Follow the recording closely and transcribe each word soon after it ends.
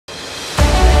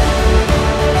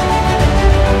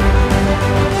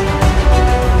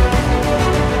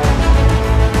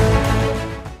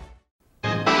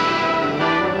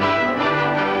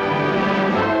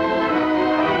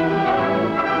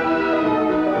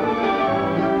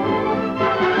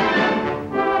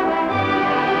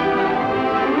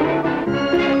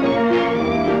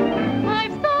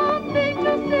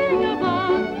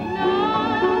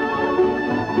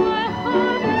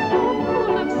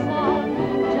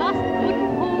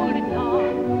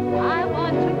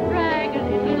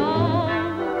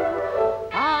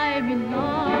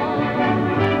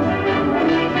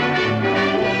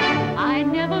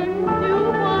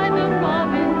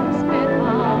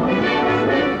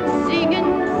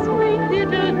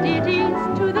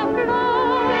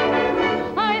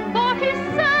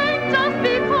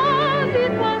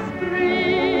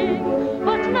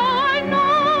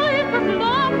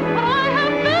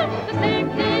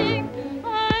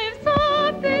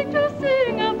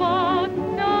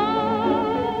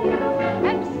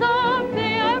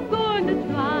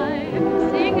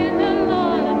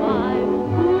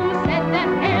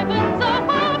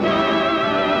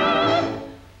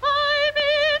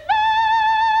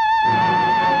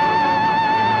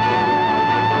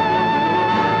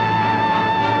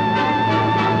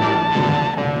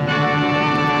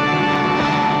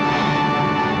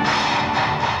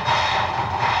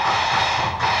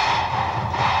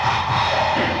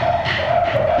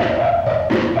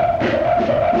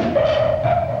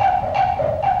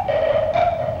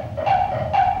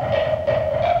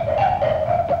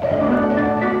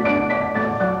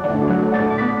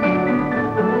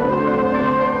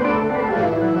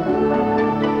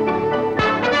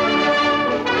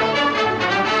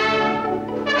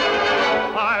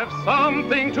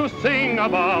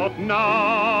about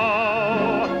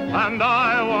now. And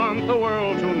I want the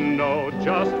world to know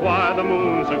just why the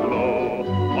moon's aglow,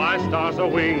 why stars are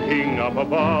winking up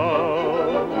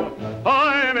above.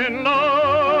 I'm in love.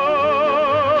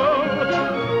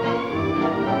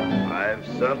 I've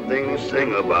something to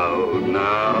sing about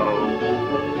now.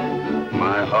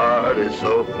 My heart is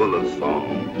so full of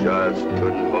song, just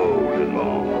couldn't hold it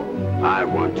long. I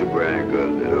want to brag a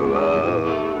little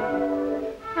love.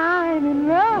 I'm in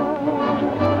love.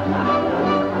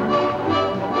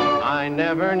 I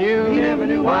never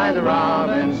knew why the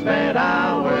robin spent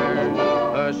hours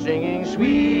singing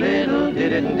sweet little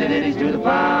ditties to the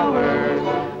flowers.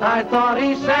 I thought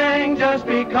he sang just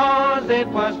because it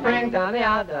was spring,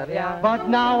 but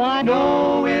now I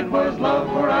know it was love,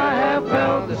 for I have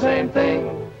felt the same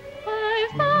thing.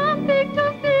 I've something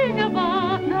to sing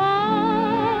about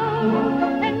now,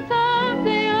 and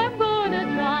someday I'm gonna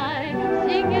try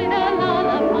singing a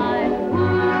lullaby. Who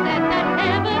said that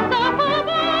heaven's up above?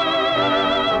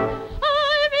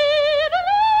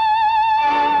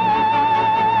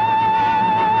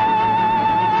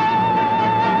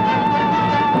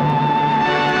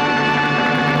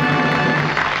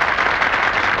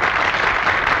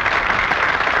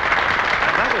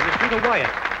 I'm in Wyatt,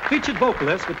 featured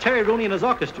vocalist with Terry Rooney and his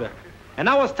orchestra. And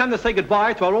now it's time to say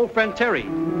goodbye to our old friend Terry.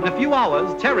 In a few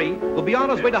hours, Terry will be on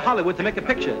his way to Hollywood to make a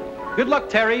picture. Good luck,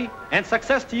 Terry, and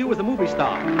success to you as a movie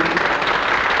star. Goodbye,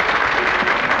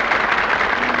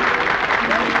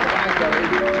 Terry.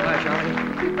 Goodbye, Charlie.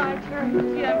 Goodbye, Terry.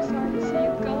 Gee, I'm sorry to see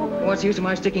you go. What's the use of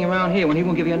my sticking around here when he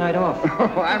won't give you a night off?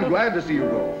 Oh, I'm glad to see you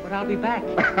go. But I'll be back.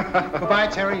 Goodbye,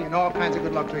 Terry, and all kinds of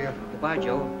good luck to you. Goodbye,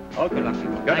 Joe. Okay. Good luck to you.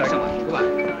 Good Thanks so night. much.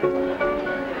 Goodbye.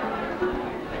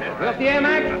 You up the air,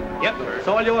 Mac? Yep, it's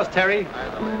all yours, Terry.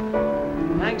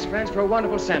 Thanks, friends, for a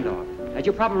wonderful send-off. As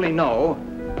you probably know,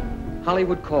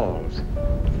 Hollywood calls.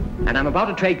 And I'm about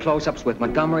to trade close-ups with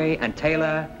Montgomery and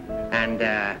Taylor and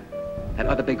that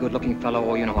other big good-looking fellow,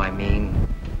 oh, you know who I mean,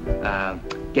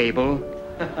 Gable.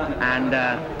 And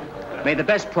may the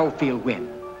best pro field win.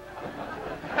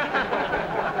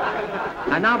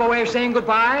 And now by way of saying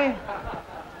goodbye,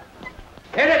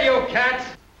 hit it, you cats!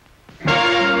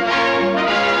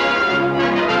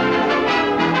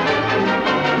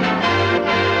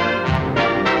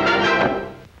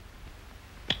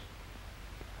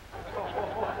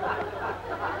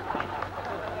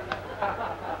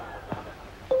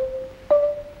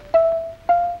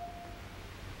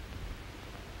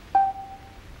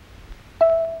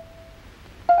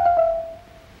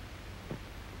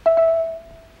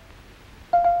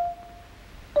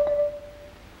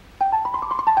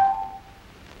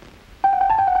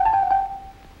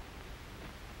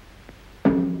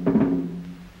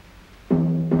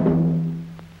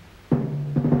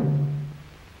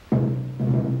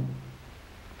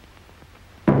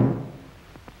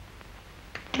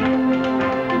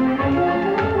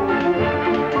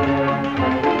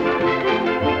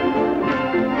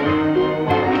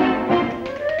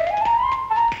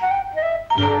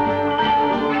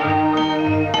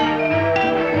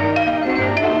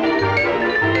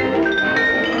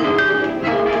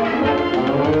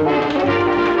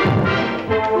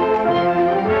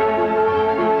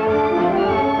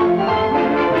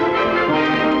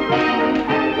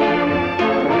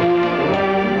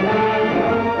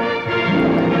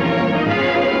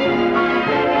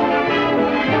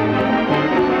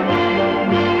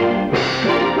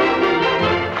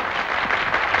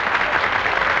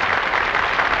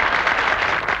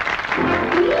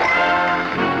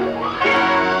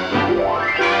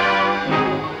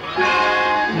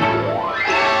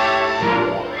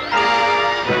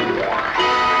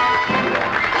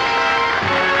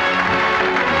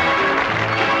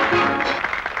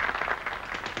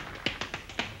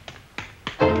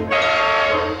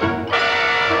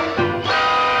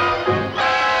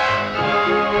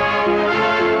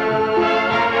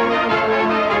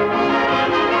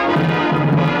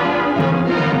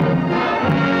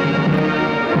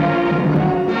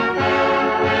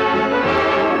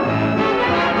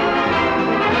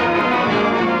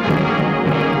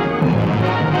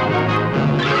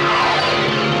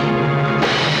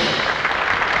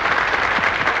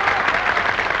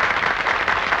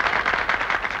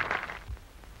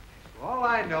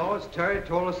 Terry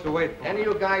told us to wait for him. Any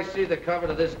of you guys see the cover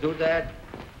to this doodad?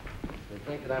 They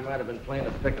think that I might have been playing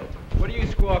a fickle. What are you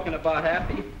squawking about,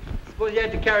 Happy? Suppose you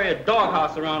had to carry a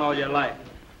doghouse around all your life.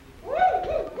 You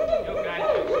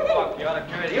guys squawk. You ought to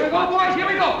carry. Here we go, boys, here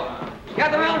we go.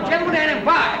 Gather around, gentlemen, and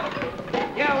imbibe.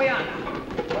 Here we are.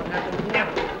 What happened now?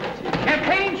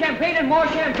 Champagne, champagne, and more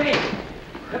champagne.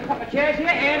 A couple of chairs here,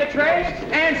 and a tray,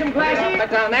 and some glasses. Right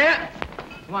down there.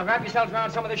 Come on, wrap yourselves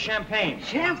around some of this champagne.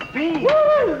 Champagne?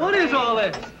 Woo! What is all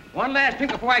this? One last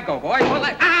drink before I go, boys. One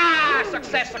last... Ah!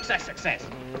 Success, success, success.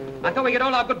 I thought we get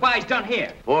all our goodbyes done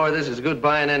here. Boy, this is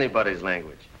goodbye in anybody's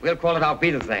language. We'll call it our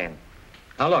Beatles-land.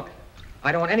 Now, look,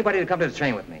 I don't want anybody to come to the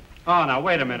train with me. Oh, now,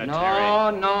 wait a minute,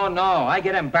 Terry. No. I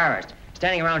get embarrassed.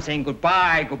 Standing around saying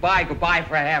goodbye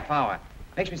for a half hour.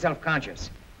 Makes me self-conscious.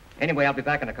 Anyway, I'll be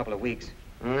back in a couple of weeks.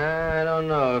 I don't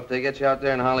know. If they get you out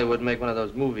there in Hollywood and make one of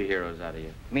those movie heroes out of you.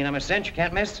 You mean I'm a cinch? You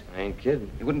can't miss? I ain't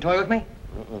kidding. You wouldn't toy with me?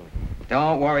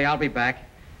 Don't worry, I'll be back.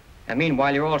 And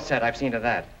meanwhile, you're all set. I've seen to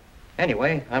that.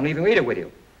 Anyway, I'm leaving Rita with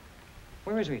you.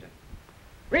 Where is Rita?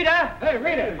 Rita! Hey,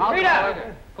 Rita!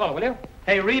 Rita! Call her, will you?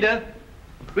 Hey, Rita.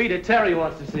 Rita, Terry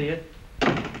wants to see you.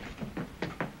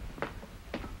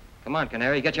 Come on,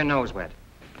 Canary, get your nose wet.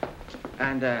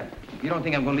 And, you don't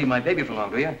think I'm going to leave my baby for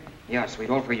long, do you? Yeah, sweet,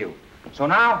 all for you. So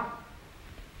now,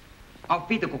 I'll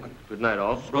feed the cooking. Good night,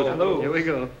 all. Hello. Here we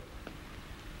go.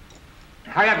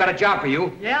 Harry, I've got a job for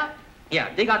you. Yeah?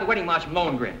 Yeah, dig out the wedding march from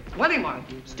Lohengrin. Wedding march?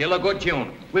 Still a good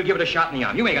tune. We'll give it a shot in the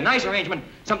arm. You make a nice arrangement,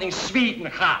 something sweet and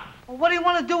hot. Well, what do you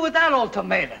want to do with that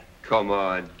ultimatum? Come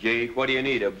on, geek. What do you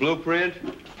need, a blueprint?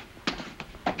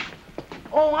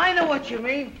 Oh, I know what you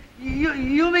mean.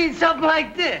 You mean something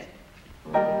like this.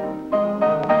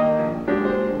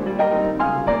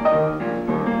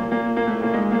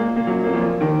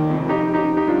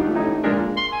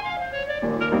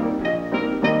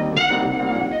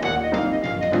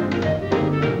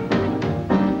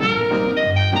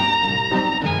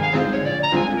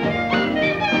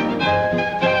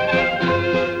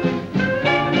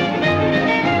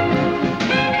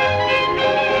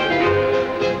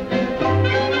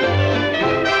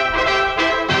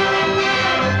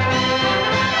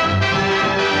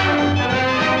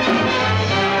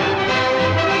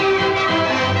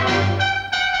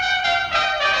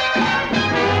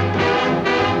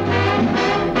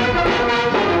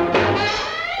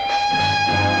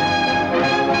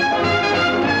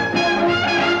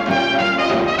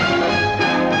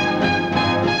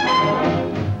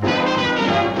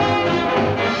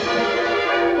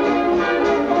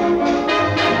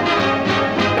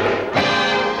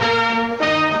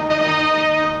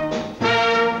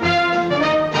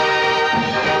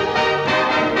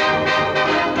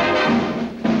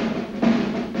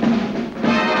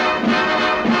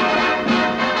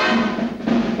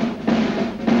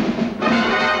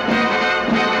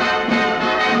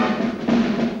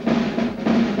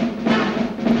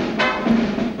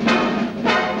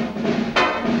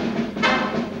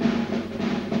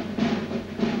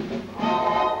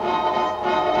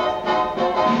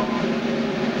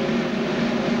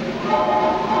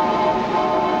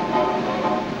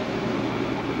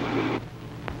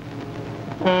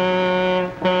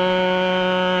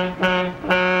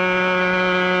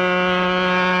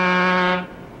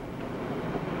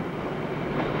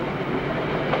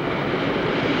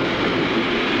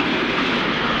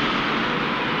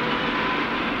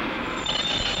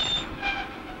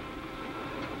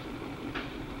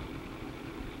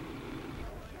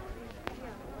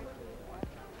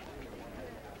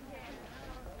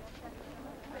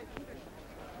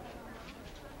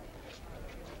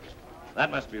 That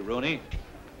must be Rooney.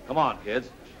 Come on, kids.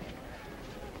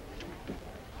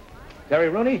 Terry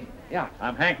Rooney? Yeah.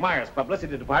 I'm Hank Myers,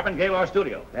 Publicity Department, Gaylord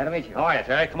Studio. Glad to meet you. How are you,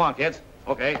 Terry? Come on, kids.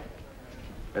 Okay.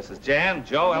 This is Jan,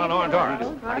 Joe, Eleanor, and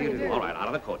Dora. How do you do? All right, out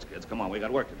of the coats, kids. Come on, we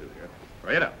got work to do here.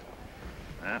 Hurry it up.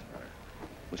 That's better.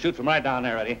 We'll shoot from right down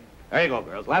there, Eddie. There you go,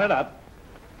 girls. Line it up.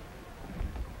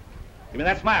 Give me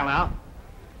that smile now.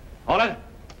 Hold it.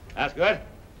 That's good.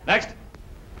 Next.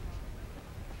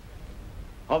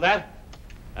 Hold that.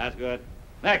 That's good.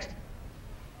 Next.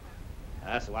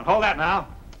 That's the one. Hold that now.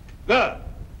 Good.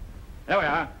 There we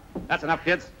are. That's enough,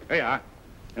 kids. Here you are.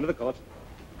 Into the coach.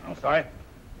 I'm sorry.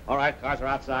 All right, cars are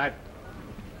outside.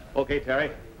 Okay,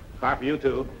 Terry. Car for you,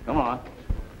 too. Come on.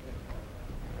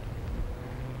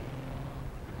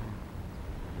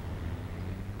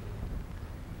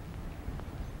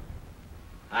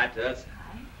 Hi, Toots.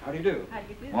 Hi. How do you do? How do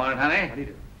you do? Morning, honey. How do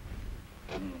you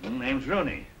do? Name's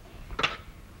Rooney.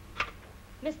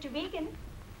 Mr. Regan.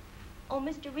 Oh,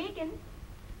 Mr. Regan.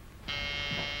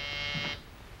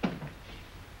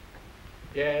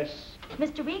 Yes.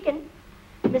 Mr. Regan,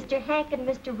 Mr. Hank and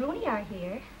Mr. Rooney are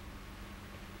here.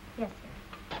 Yes,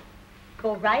 sir.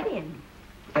 Go right in.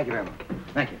 Thank you very much.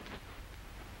 Thank you.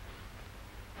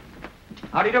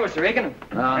 How do you do, Mr. Regan?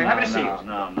 I'm happy to see you.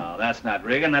 No, that's not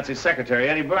Regan. That's his secretary,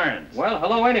 Eddie Burns. Well,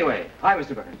 hello anyway. Hi,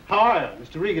 Mr. Burns. How are you?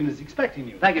 Mr. Regan is expecting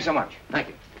you. Thank you so much. Thank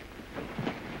you.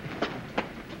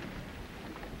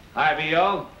 Hi,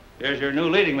 V.O. Here's your new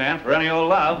leading man for any old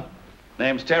love.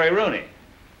 Name's Terry Rooney.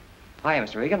 Hi,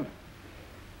 Mr. Regan.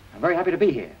 I'm very happy to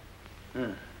be here.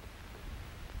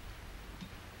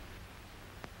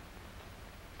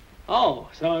 Oh,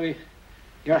 so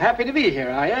you're happy to be here,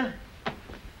 are you?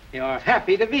 You're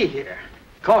happy to be here.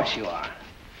 Of course you are.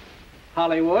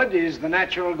 Hollywood is the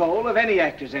natural goal of any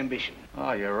actor's ambition.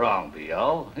 Oh, you're wrong,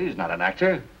 B.O. He's not an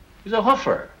actor. He's a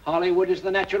hoofer. Hollywood is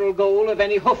the natural goal of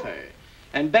any hoofer.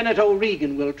 And Bennett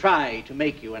O'Regan will try to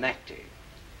make you an actor.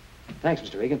 Thanks,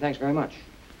 Mr. Regan. Thanks very much.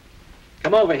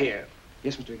 Come over here.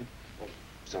 Yes, Mr. Regan. Oh,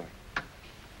 sorry.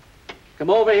 Come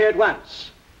over here at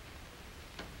once.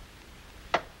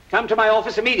 Come to my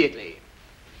office immediately.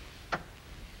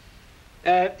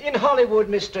 In Hollywood,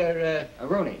 Mr.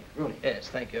 Rooney. Yes,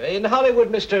 thank you. In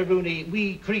Hollywood, Mr. Rooney,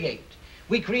 we create.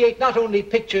 We create not only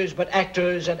pictures, but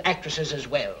actors and actresses as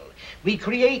well. We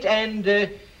create and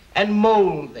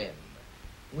mold them.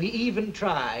 We even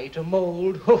try to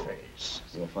mold hoofers.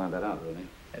 We'll find that out, Rooney.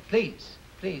 Please,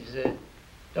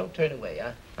 don't turn away.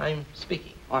 I'm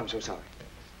speaking. Oh, I'm so sorry.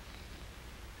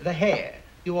 The hair,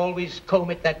 you always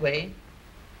comb it that way?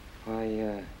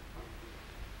 Why,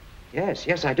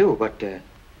 yes, I do, but,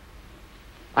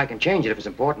 I can change it if it's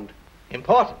important.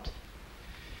 Important?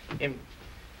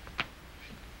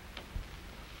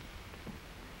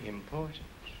 Important.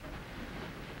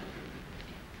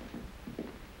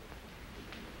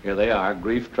 Here they are,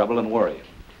 grief, trouble, and worry.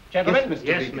 Gentlemen? Yes,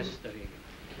 Mr. Regan. Mr. Regan.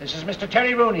 This is Mr.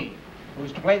 Terry Rooney,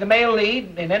 who's to play the male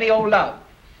lead in Any Old Love.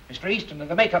 Mr. Easton of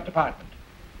the makeup department.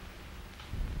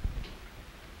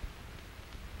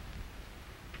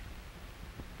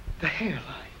 The hairline.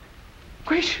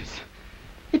 Gracious.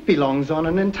 It belongs on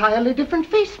an entirely different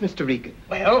face, Mr. Regan.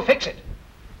 Well, fix it.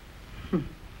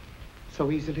 So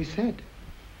easily said.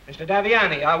 Mr.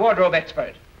 Daviani, our wardrobe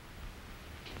expert.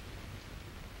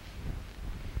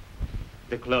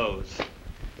 The clothes.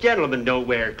 Gentlemen don't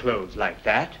wear clothes like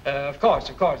that. Of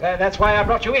course. That's why I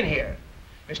brought you in here.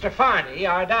 Mr. Farney,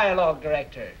 our dialogue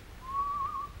director.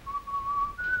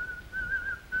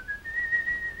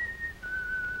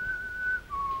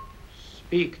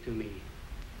 Speak to me.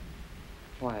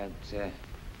 Why,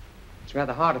 it's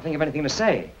rather hard to think of anything to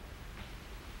say.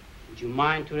 Would you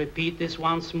mind to repeat this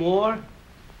once more?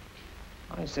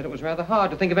 I said it was rather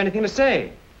hard to think of anything to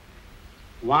say.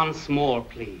 Once more,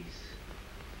 please.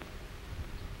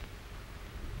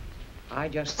 I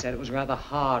just said it was rather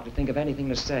hard to think of anything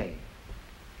to say.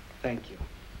 Thank you.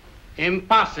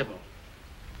 Impossible.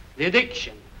 The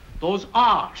diction, those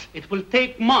R's, it will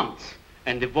take months.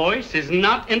 And the voice is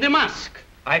not in the mask.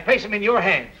 I place him in your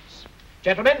hands.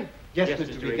 Gentlemen? Yes,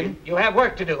 Mr. Regan. You have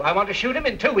work to do. I want to shoot him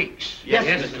in 2 weeks. Yes,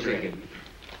 Mr. Regan.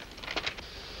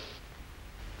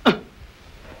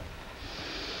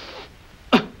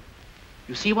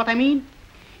 You see what I mean?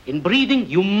 In breathing,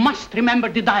 you must remember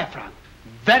the diaphragm.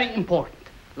 Very important.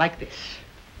 Like this.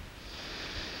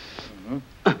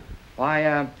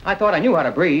 Why, I thought I knew how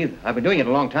to breathe. I've been doing it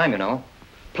a long time, you know.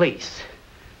 Please.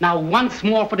 Now, once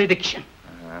more for the diction.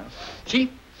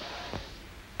 See?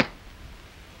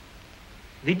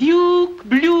 The Duke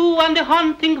blew on the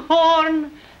hunting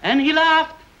horn, and he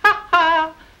laughed, ha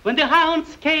ha, when the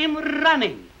hounds came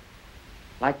running.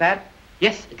 Like that?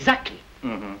 Yes, exactly.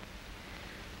 Mm-hmm.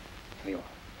 Here you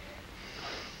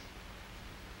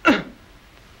are.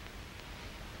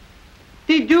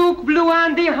 The Duke blew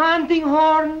on the hunting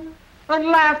horn and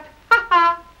laughed, ha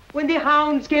ha, when the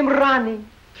hounds came running.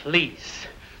 Please,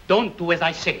 don't do as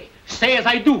I say. Say as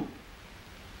I do.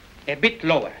 A bit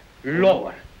lower.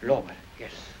 Lower.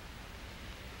 Yes.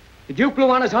 The Duke blew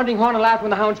on his hunting horn and laughed when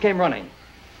the hounds came running.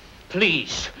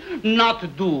 Please, not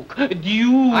Duke.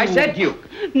 Duke. I said Duke.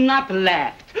 Not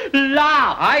laughed.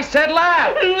 Laughed. I said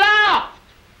laughed. Laughed.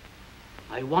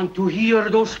 I want to hear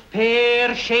those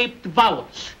pear-shaped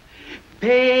vowels.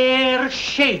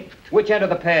 Pear-shaped. Which end of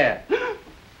the pear?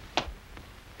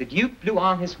 The Duke blew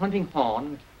on his hunting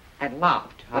horn and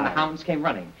laughed when the hounds came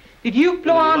running. The Duke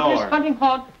blew on his hunting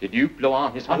horn. The Duke blew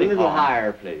on his hunting horn. A little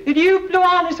higher, please. The Duke blew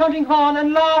on his hunting horn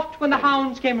and laughed when the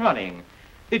hounds came running.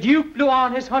 The Duke blew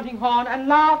on his hunting horn and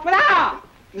laughed when... Ah!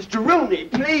 Mr. Rooney,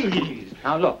 please.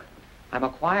 Now, look, I'm a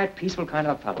quiet, peaceful kind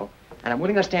of a fellow, and I'm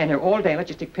willing to stand here all day and let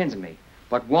you stick pins in me.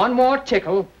 But one more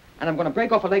tickle, and I'm going to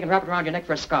break off a leg and wrap it around your neck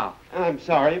for a scarf. I'm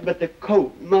sorry, but the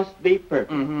coat must be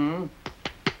perfect. Mm-hmm.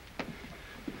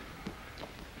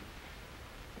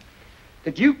 The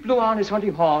Duke blew on his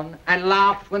hunting horn and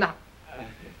laughed when the...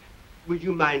 Would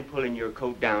you mind pulling your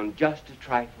coat down just a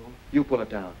trifle? You pull it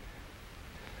down.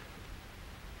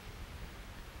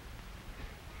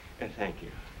 Thank you.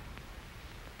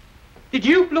 The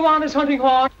Duke blew on his hunting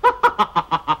horn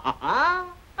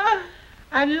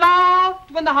and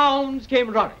laughed when the hounds came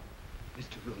running.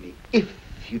 Mr. Rooney, if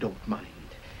you don't mind,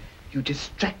 You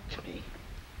distract me.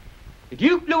 The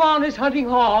Duke blew on his hunting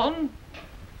horn.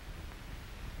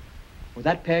 Was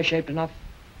that pear-shaped enough?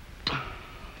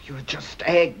 You're just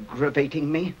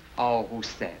aggravating me. Oh, who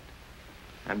said?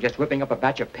 I'm just whipping up a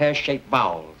batch of pear-shaped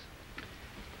vowels.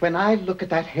 When I look at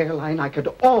that hairline, I could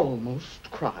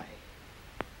almost cry.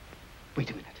 Wait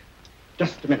a minute.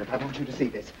 Just a minute. I want you to see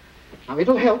this. Now,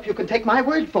 it'll help. You can take my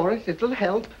word for it. It'll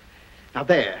help. Now,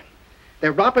 there.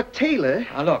 They're Robert Taylor.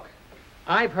 Now, look.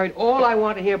 I've heard all I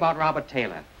want to hear about Robert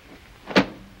Taylor.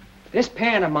 This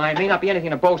pan of mine may not be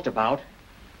anything to boast about,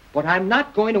 but I'm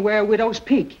not going to wear a widow's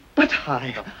peak. But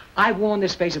I've worn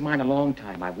this face of mine a long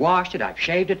time. I've washed it, I've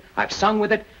shaved it, I've sung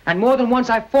with it, and more than once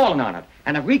I've fallen on it.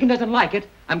 And if Regan doesn't like it,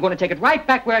 I'm going to take it right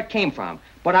back where it came from.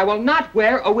 But I will not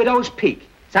wear a widow's peak.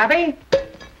 Savvy?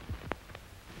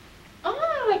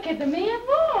 Oh, Academy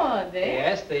Award, eh?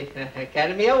 Yes, the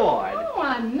Academy Award.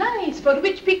 Oh, nice. For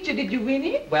which picture did you win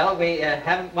it? Well, we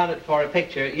haven't won it for a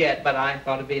picture yet, but I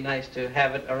thought it'd be nice to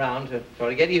have it around to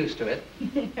sort of get used to it.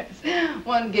 Yes,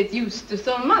 one gets used to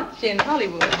so much in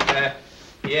Hollywood.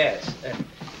 Yes.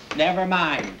 Never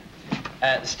mind.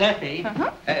 Steffi,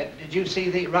 did you see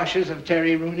the rushes of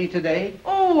Terry Rooney today?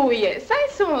 Oh, yes, I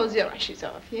saw the rushes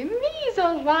of him. He's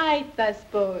all right, I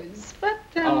suppose. But,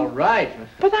 All right.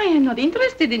 But I am not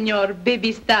interested in your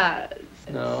baby stars.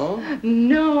 No?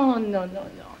 No.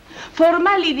 For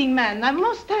my leading man, I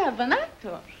must have an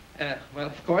actor. Well,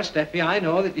 of course, Steffi, I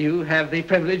know that you have the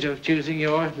privilege of choosing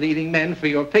your leading men for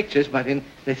your pictures, but in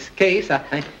this case,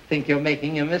 I think you're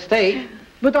making a mistake.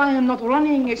 But I am not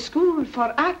running a school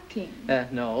for acting.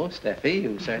 No, Steffi,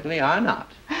 you certainly are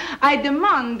not. I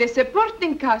demand a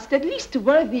supporting cast at least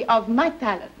worthy of my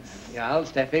talents. Well,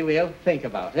 Steffi, we'll think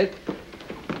about it.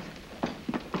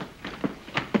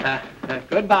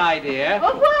 Goodbye, dear.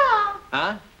 Au revoir.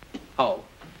 Huh? Oh.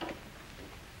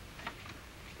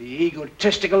 The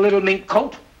egotistical little mink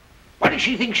coat. What does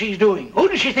she think she's doing? Who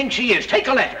does she think she is? Take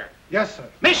a letter. Yes, sir.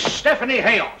 Miss Stephanie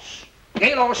Hayos,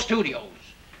 Gaylord Studios.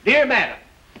 Dear Madam.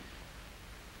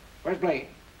 Where's Blaine?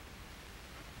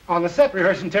 On the set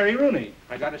rehearsing Terry Rooney.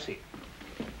 I gotta see.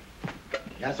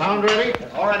 Yes, sound ready?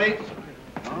 All ready.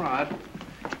 All right.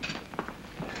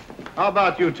 How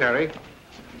about you, Terry?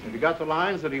 Have you got the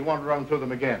lines, or do you want to run through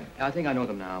them again? I think I know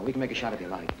them now. We can make a shot if you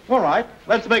like. All right.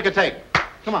 Let's make a take.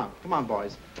 Come on,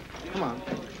 boys. Come on.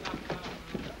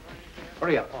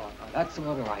 Hurry up. Oh, that's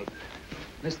all right.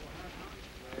 Listen.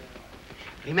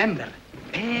 Remember,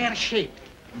 pear-shaped.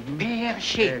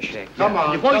 Pear-shaped. Pear-shaped. Come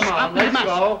on, The voice come on, up to the let's mouth.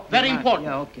 go. Very important.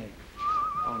 Yeah, okay.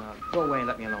 Oh, now, go away and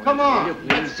let me alone. Come Will on, you, please?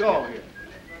 let's go here.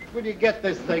 Will you get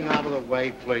this thing out of the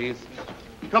way, please?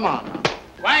 Come on now.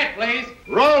 Quiet, please.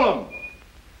 Roll 'em.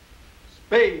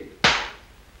 Speed.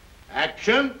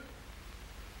 Action.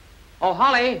 Oh,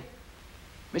 Holly.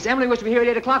 Miss Emily was to be here at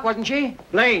 8 o'clock, wasn't she?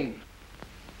 Blaine.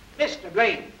 Mr.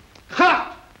 Blaine.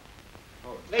 Cut!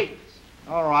 Oh, ladies.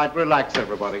 All right, relax,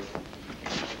 everybody.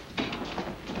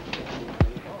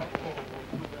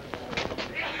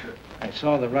 I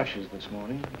saw the rushes this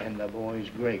morning, and the boy's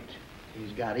great.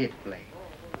 He's got it, Blaine.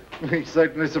 He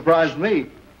certainly surprised me.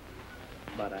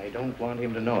 But I don't want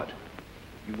him to know it.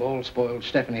 You've all spoiled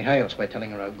Stephanie Hayos by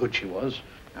telling her how good she was.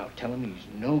 Now tell him he's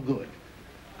no good.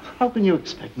 How can you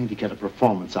expect me to get a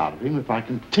performance out of him if I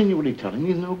continually tell him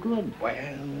he's no good? Well,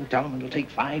 tell him it'll take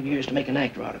 5 years to make an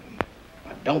actor out of him.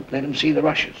 But don't let him see the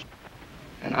rushes.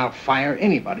 And I'll fire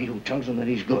anybody who tells him that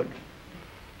he's good.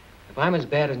 If I'm as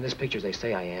bad as in this picture as they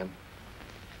say I am,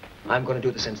 I'm going to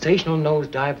do the sensational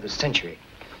nosedive of the century.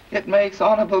 It makes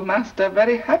Honorable Master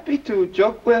very happy to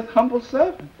joke with humble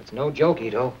servant. It's no joke,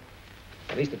 Ito.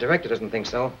 At least the director doesn't think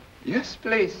so. Yes,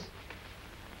 please.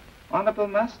 Honorable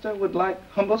Master would like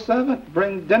humble servant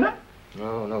bring dinner?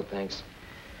 No, no, thanks.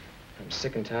 I'm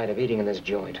sick and tired of eating in this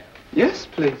joint. Yes,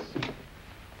 please.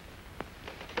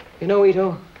 You know,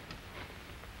 Ito,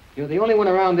 you're the only one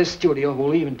around this studio who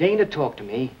will even deign to talk to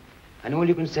me. And all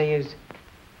you can say is,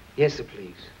 yes, sir,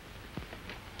 please.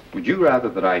 Would you rather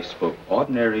that I spoke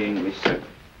ordinary English, sir?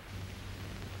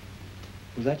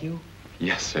 Was that you?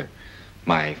 Yes, sir.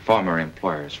 My former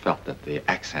employers felt that the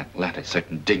accent lent a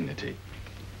certain dignity.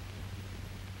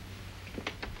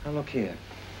 Now, look here.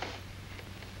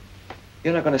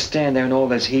 You're not going to stand there in all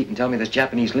this heat and tell me this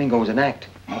Japanese lingo is an act.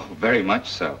 Oh, very much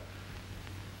so.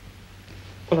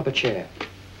 Pull up a chair.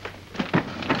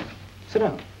 Sit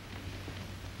down.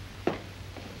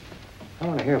 I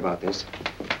want to hear about this.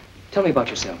 Tell me about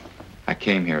yourself. I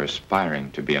came here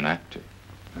aspiring to be an actor.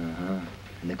 Uh-huh.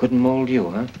 And they couldn't mold you,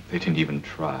 huh? They didn't even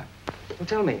try. Well,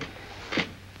 tell me.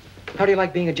 How do you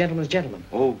like being a gentleman's gentleman?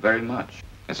 Oh, very much.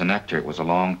 As an actor, it was a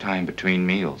long time between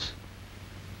meals.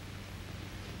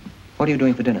 What are you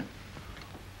doing for dinner?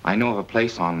 I know of a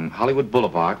place on Hollywood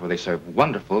Boulevard where they serve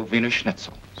wonderful Wiener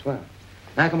Schnitzel. Swell.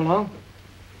 Now come along.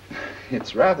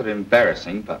 It's rather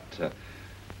embarrassing, but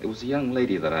it was a young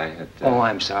lady that I had... Oh,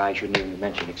 I'm sorry. I shouldn't even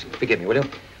mention it. Forgive me, will you?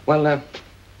 Well,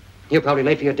 you're probably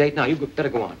late for your date now. You better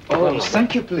go on. Oh,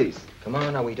 thank you, please. Come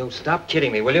on now, Guido. Stop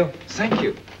kidding me, will you? Thank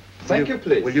you. Thank you,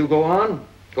 please. Will you go on?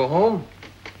 Go home?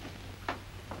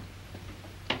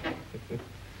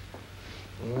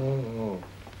 Oh.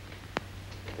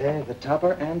 There's the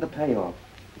topper and the payoff.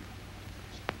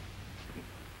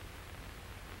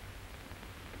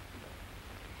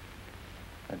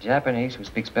 A Japanese who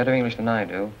speaks better English than I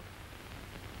do,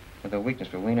 with a weakness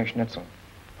for Wiener Schnitzel.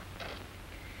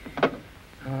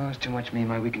 Oh, it's too much me and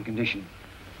my weakened condition.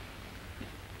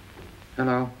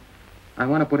 Hello. I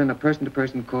want to put in a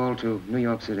person-to-person call to New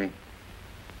York City.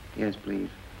 Yes, please.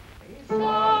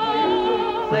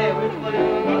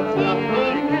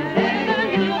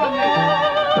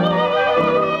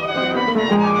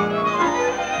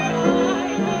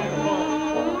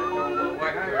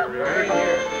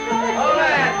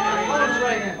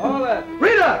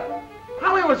 Rita!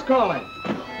 Hollywood's calling.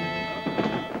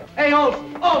 Hey,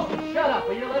 Olsen, shut up.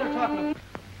 Will you let her talk to...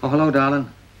 Oh, hello, darling.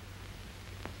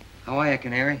 How are you,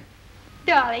 Canary?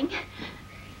 Darling,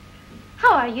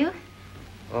 how are you?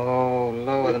 Oh,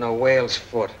 lower than a whale's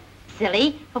foot.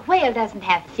 Silly, a whale doesn't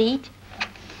have feet.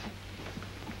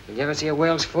 Did you ever see a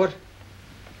whale's foot?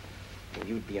 Well,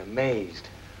 you'd be amazed.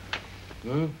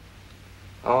 Hmm?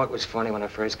 Oh, it was funny when I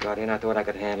first got in. I thought I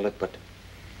could handle it, but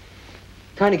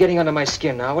kind of getting under my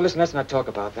skin now. Well, listen, let's not talk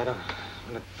about that.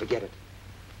 Forget it.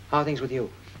 How are things with you?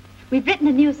 We've written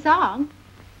a new song.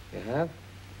 You have?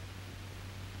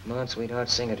 Come on, sweetheart,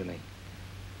 sing it to me.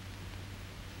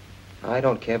 I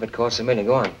don't care if it costs $1 million.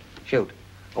 Go on, shoot.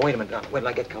 Oh, wait a minute, wait till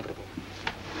I get comfortable.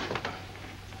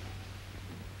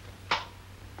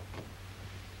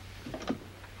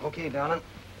 Okay, darling.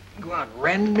 Go on,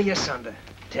 rend me asunder.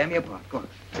 Tear me apart. Go on.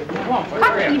 Come on,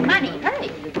 Hurry, money, hurry.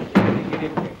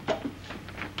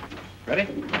 Ready?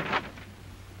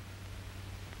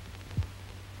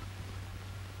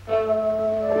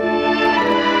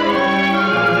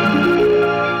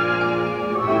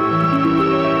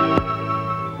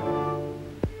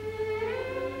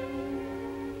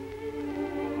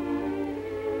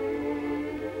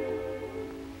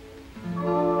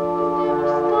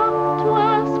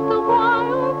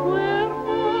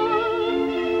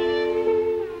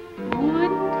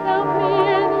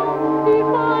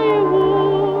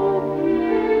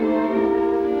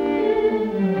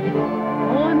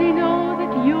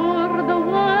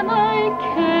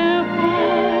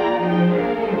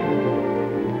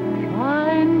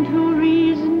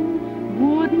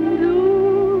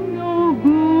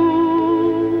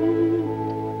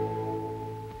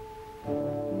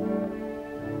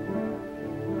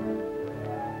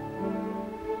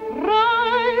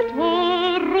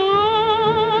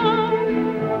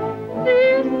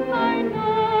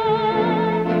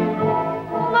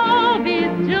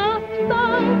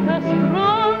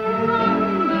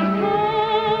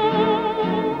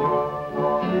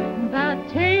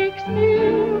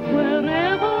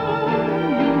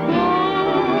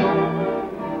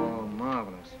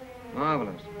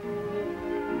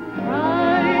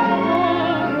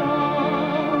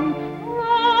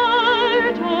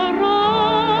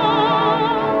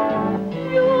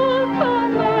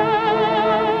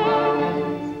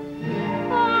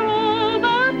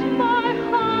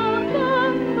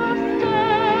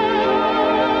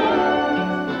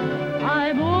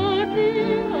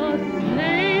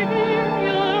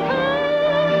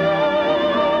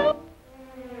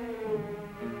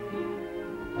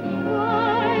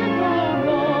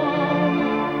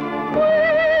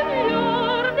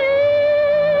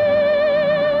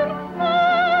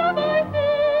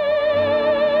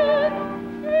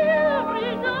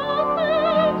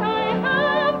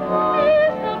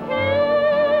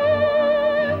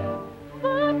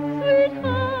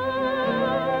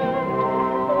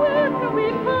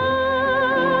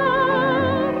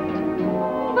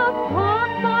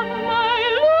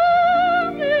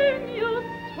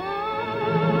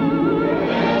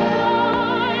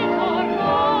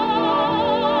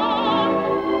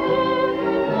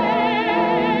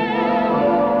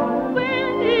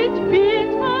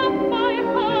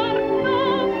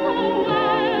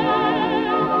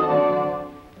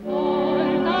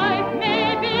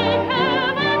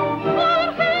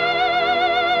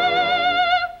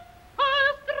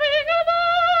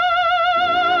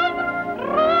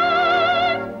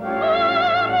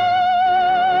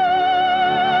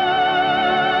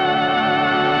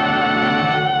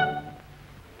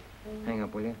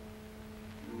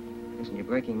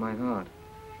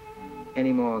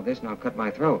 any more of this and I'll cut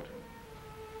my throat.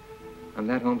 I'm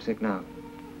that homesick now.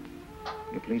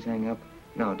 Will you please hang up?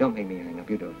 No, don't make me hang up.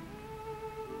 You do it.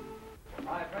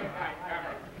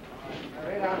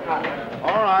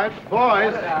 All right,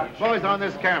 boys on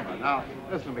this camera. Now,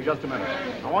 listen to me just a minute.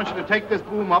 I want you to take this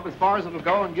boom up as far as it'll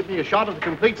go and give me a shot of the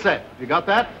complete set. You got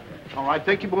that? All right,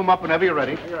 take your boom up whenever you're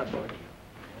ready.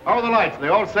 How are the lights? They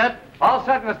all set? All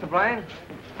set, Mr. Blaine.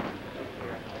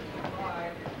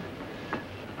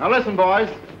 Now listen, boys.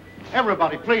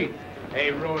 Everybody, please.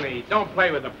 Hey, Rooney, don't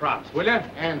play with the props, will you?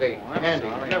 Andy,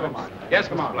 never mind. Yes,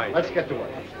 Come on, Blaine. let's get to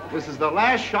work. This is the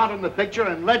last shot in the picture,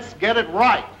 and let's get it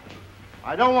right.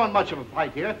 I don't want much of a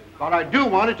fight here, but I do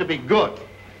want it to be good.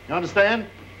 You understand?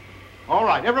 All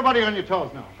right, everybody on your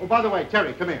toes now. Oh, by the way,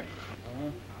 Terry, come here.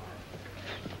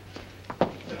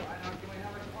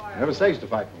 Never staged a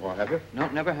fight before, have you? No,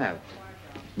 never have.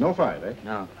 No fight, eh?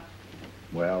 No.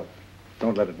 Well,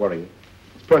 don't let it worry you.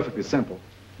 It's perfectly simple.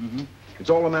 Mm-hmm. It's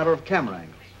all a matter of camera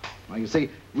angles. Now, you see,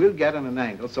 we'll get in an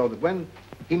angle so that when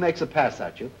he makes a pass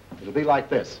at you, it'll be like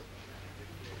this.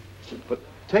 But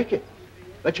take it.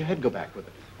 Let your head go back with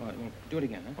it. All right, well, do it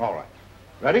again, huh? All right.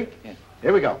 Ready? Yeah.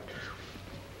 Here we go.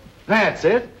 That's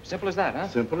it. Simple as that, huh?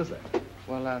 Simple as that.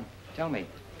 Well, tell me,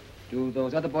 do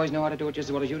those other boys know how to do it just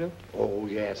as well as you do? Oh,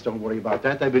 yes. Don't worry about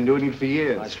that. They've been doing it for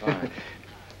years. That's fine.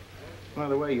 By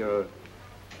the way, you're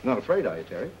not afraid, are you,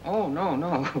 Terry? Oh, no,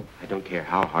 no. I don't care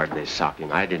how hard they sock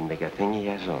him. I didn't make a thing he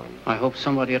has on. I hope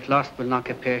somebody at last will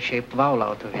knock a pear-shaped vowel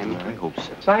out of him. I hope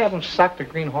so. So I haven't socked a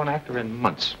greenhorn actor in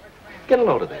months. Get a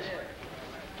load of this.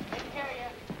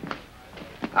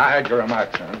 I heard your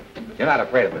remarks, son. You're not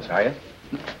afraid of us, are you?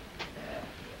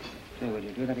 Say, will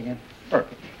you do that again?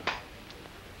 Perfect.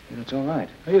 That's all right.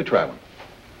 Are you try one?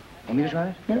 Want me to try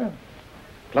it? Yeah.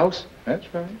 Close?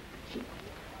 That's right.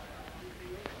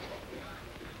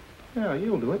 Yeah,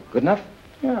 you'll do it. Good enough?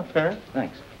 Yeah, fair.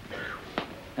 Thanks.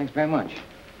 Thanks very much.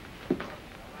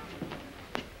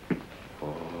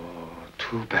 Oh,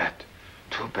 too bad.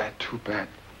 Too bad, too bad.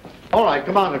 All right,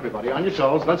 come on, everybody. On your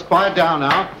toes. Let's quiet down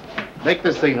now. Make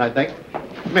this scene, I think.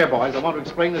 Come here, boys. I want to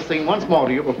explain this scene once more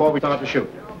to you before we start to shoot.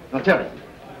 Now, Terry,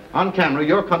 on camera,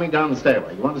 you're coming down the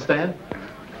stairway. You understand?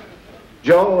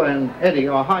 Joe and Eddie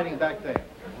are hiding back there.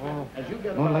 Oh, as you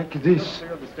get more about like this.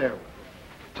 clear of the stairway.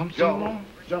 Something Joe wrong?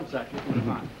 jumps at you from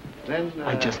behind. Then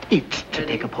I just itch to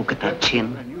take a poke at that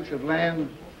chin. And you should land,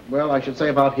 well, I should say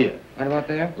about here. Right about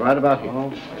there? Right about here.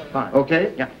 Oh, fine.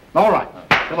 Okay? Yeah. All right.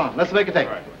 Come on, let's make a take.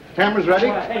 Right. Cameras ready?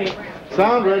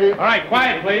 Sound ready? All right,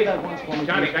 quiet, please.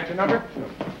 Johnny, got your number?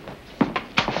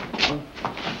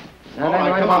 All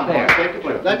right, come on, there. boys, take your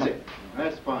place. That's it.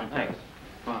 That's fine. Thanks.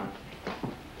 Fine.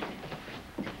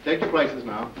 Take your places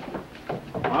now.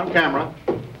 On camera.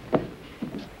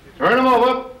 Turn them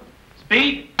over.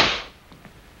 Speed.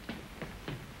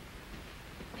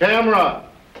 Camera.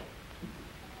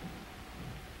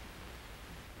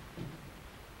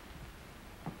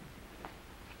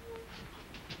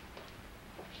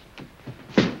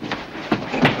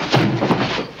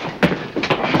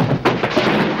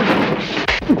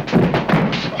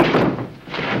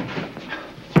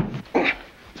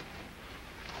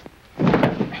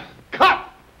 Cut!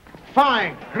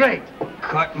 Fine, great.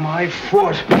 Cut my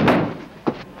foot.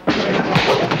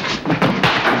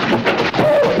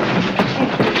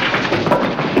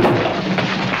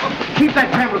 Keep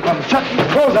that camera going. Chuck,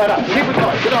 close that up. Keep it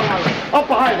going. Get on my way. Up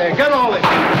behind there. Get all in.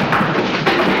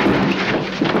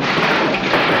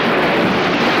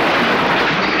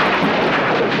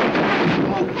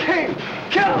 Okay.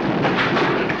 Kill him.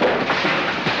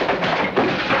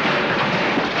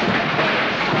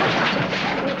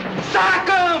 Sack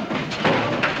him!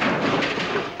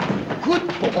 Good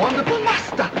for honorable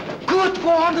master. Good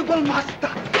for honorable master.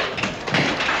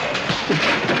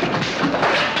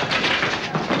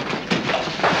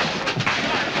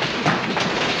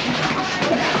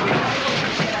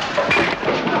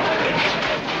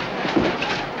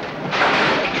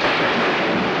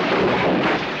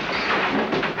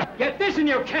 Get this in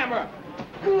your camera.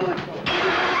 Good.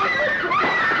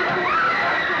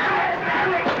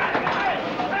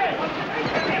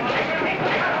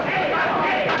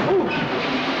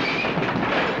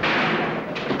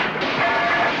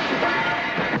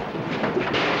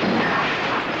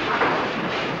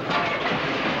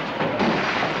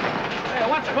 Hey,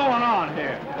 what's going on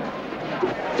here?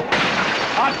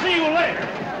 I'll see you later.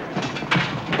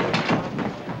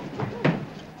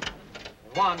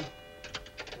 1,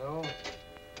 2,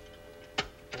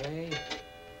 3,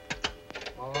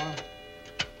 4,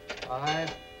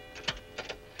 5,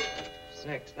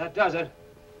 6. That does it.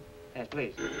 Yes,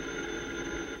 please.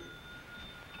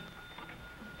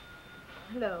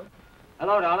 Hello.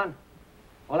 Hello, darling.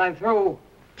 Well, I'm through.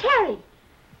 Terry!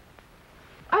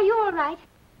 Are you all right?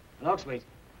 Look, sweet.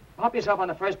 Pop yourself on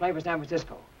the first plane for San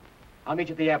Francisco. I'll meet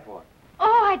you at the airport.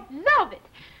 Oh, I'd love it.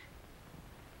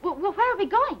 Well, where are we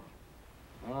going?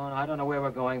 Oh, I don't know where we're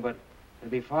going, but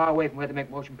it'll be far away from where they make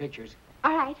motion pictures.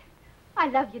 All right. I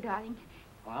love you, darling.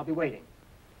 Well, I'll be waiting.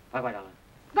 Bye-bye, darling.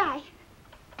 Bye.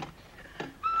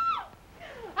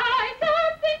 I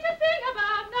something to sing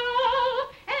about now,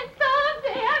 and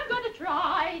someday I'm going to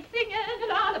try singing a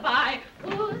lullaby.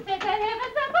 Who said that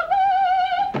heaven's up above?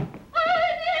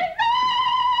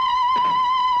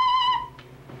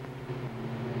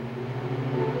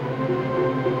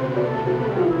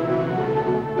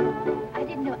 I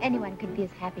didn't know anyone could be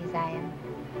as happy as I am.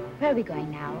 Where are we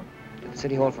going now? To the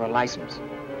city hall for a license.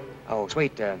 Oh,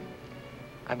 sweet,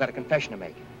 I've got a confession to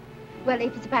make. Well,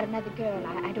 if it's about another girl,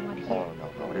 I don't want to hear. Oh,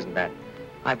 no, it isn't that.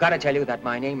 I've got to tell you that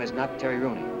my name is not Terry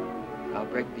Rooney. I'll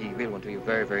break the real one to you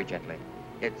very, very gently.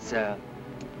 It's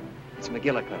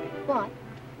McGillicuddy. What?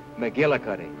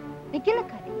 McGillicuddy.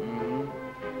 McGillicuddy? Mm-hmm.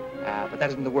 But that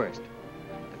isn't the worst.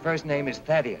 The first name is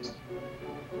Thaddeus.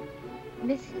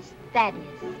 Mrs. Thaddeus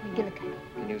McGillicuddy.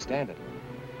 Can you stand it?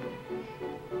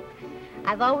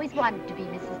 I've always wanted to be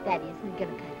Mrs. Thaddeus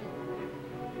McGillicuddy.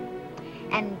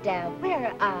 And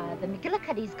where are the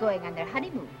McGillicuddys going on their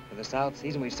honeymoon? To the South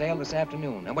Seas, and we sail this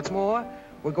afternoon. And what's more,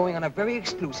 we're going on a very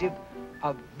exclusive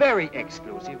tramp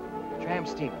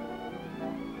steamer.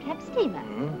 Tramp steamer?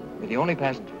 Mm-hmm. We're the only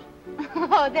passengers.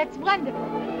 Oh, that's wonderful. Well,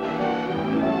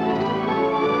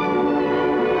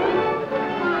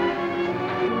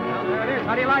 there it is.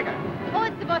 How do you like her? Oh,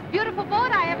 it's the most beautiful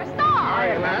boat I ever saw.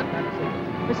 Hi, lad.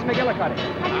 Mrs. McGillicuddy.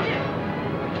 How do you do?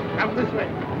 Come this way.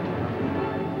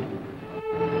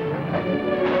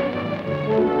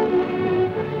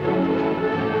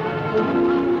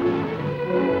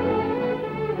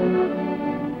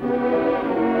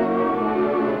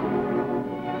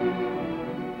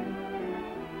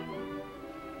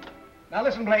 Now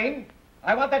listen, Blaine.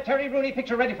 I want that Terry Rooney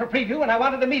picture ready for preview, and I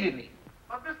want it immediately.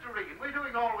 But, Mr. Regan, we're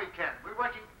doing all we can. We're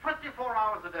working 24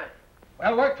 hours a day.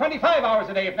 Well, work 25 hours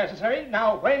a day if necessary.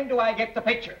 Now, when do I get the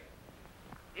picture?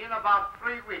 In about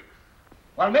 3 weeks.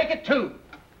 Well, make it 2.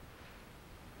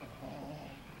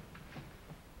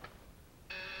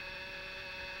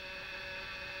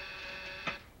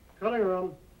 Cutting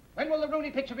room. When will the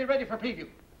Rooney picture be ready for preview?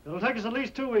 It'll take us at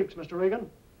least 2 weeks, Mr. Regan.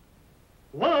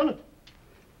 1.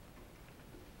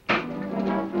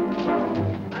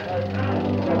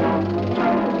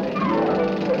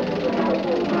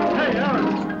 Hey, Aaron,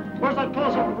 where's that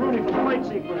close-up of Rooney for the fight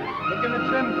sequence? Look in the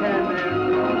trim can there.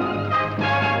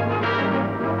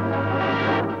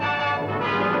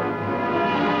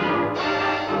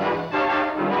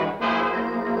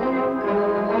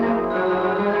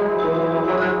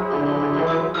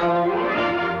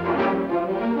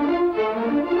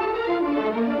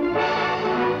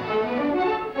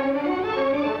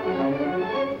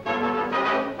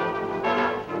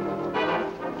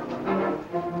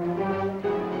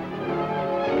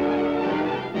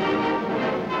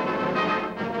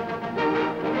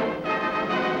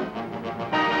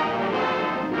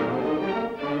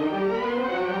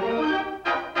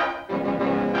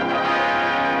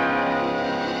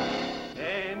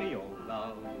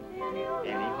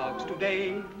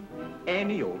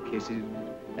 Any old kisses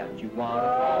that you want to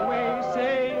always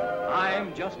say,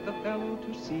 I'm just the fellow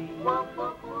to see.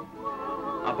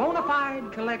 A bona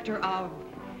fide collector of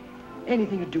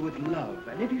anything to do with love.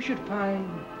 And if you should find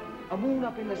a moon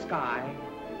up in the sky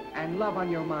and love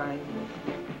on your mind,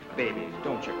 babies,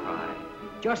 don't you cry.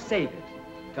 Just save it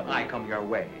till I come your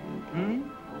way.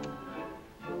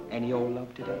 Any old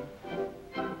love today?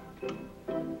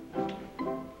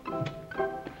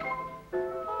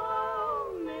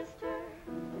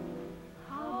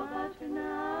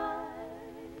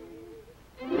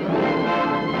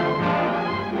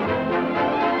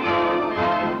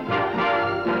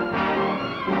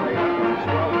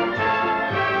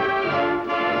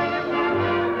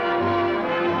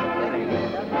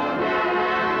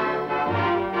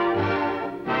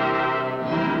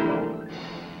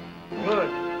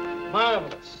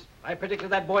 Marvelous. I predicted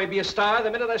that boy be a star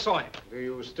the minute I saw him. Do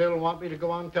you still want me to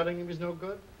go on telling him he's no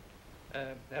good?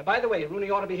 By the way, Rooney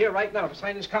ought to be here right now to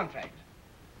sign his contract.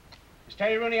 Is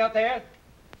Terry Rooney out there?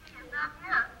 He is not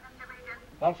here, Mr. Regan.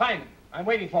 Well, find him. I'm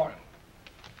waiting for him.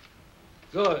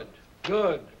 Good,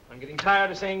 good. I'm getting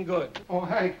tired of saying good. Oh,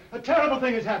 Hank, a terrible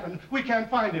thing has happened. We can't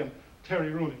find him. Terry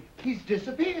Rooney. He's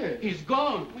disappeared. He's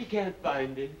gone. We can't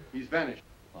find him. He's vanished.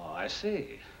 Oh, I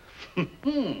see.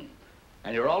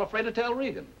 And you're all afraid to tell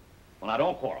Regan. Well, now,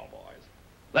 don't quarrel, boys.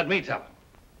 Let me tell him.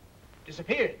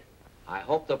 Disappeared? I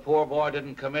hope the poor boy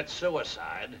didn't commit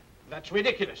suicide. That's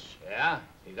ridiculous. Yeah?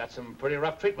 He got some pretty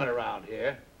rough treatment around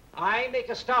here. I make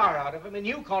a star out of him, and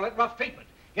you call it rough treatment.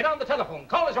 Get on the telephone.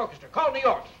 Call his orchestra. Call New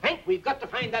York. Hank, we've got to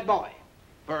find that boy.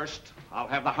 First, I'll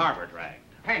have the harbor dragged.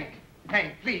 Hank,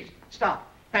 please, stop.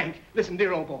 Hank, listen,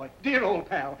 dear old boy, dear old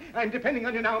pal. I'm depending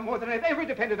on you now more than I've ever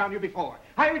depended on you before.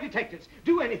 Hire detectives,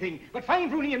 do anything, but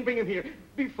find Rooney and bring him here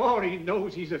before he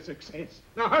knows he's a success.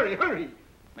 Now, hurry, hurry.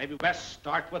 Maybe best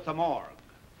start with the morgue.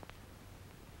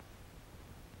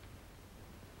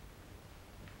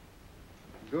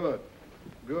 Good.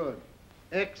 Good.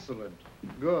 Excellent.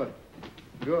 Good.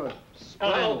 Good.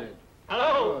 Hello. Splendid.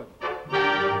 Hello.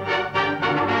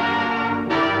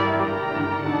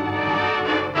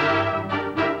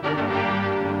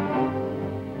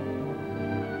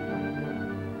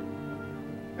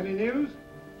 Any news?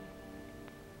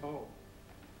 Oh.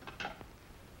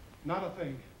 Not a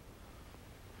thing.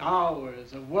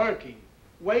 Hours of working,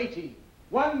 waiting,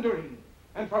 wondering,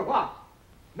 and for what?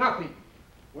 Nothing.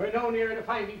 We're no nearer to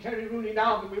finding Terry Rooney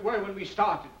now than we were when we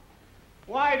started.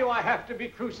 Why do I have to be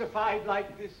crucified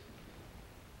like this?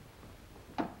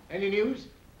 Any news?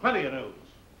 Plenty of news,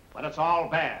 but it's all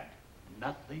bad.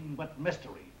 Nothing but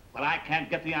mystery. But I can't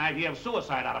get the idea of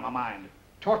suicide out of my mind.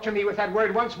 Torture me with that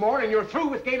word once more and you're through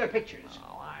with Gaylor Pictures.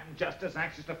 Oh, I'm just as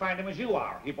anxious to find him as you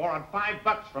are. He borrowed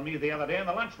 $5 from me the other day in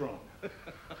the lunchroom.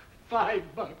 $5.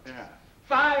 Yeah.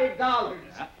 $5.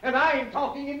 Yeah. And I'm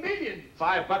talking in millions.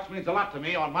 $5 means a lot to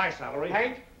me on my salary.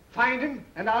 Hank, find him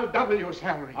and I'll double your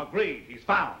salary. Agreed. He's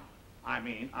found. I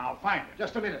mean, I'll find him.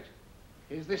 Just a minute.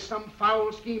 Is this some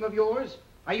foul scheme of yours?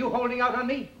 Are you holding out on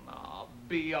me? Oh,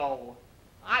 B.O.,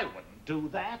 I wouldn't do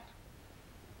that.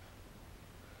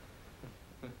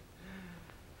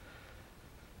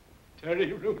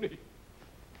 Terry Rooney,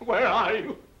 where are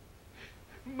you?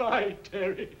 My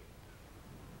Terry.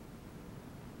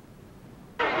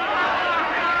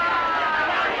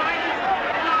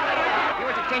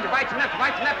 Exchange of rights and left.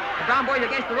 The brown boys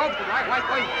against the ropes, the white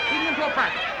boys feeding into a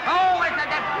practice. Oh, it's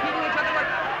that feeding each other with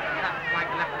right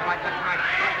to left, right, left to right,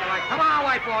 left to right. Come on,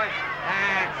 white boy.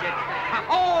 That's it.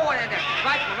 Oh, and then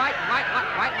right to right,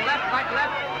 right to left, right to left.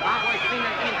 The brown boys feeding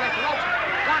against the ropes,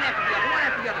 one after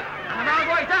the other, and the brown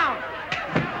boys down.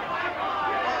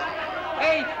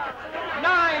 8, 9,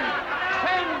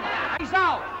 10. He's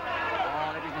out.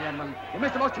 Ladies and gentlemen, you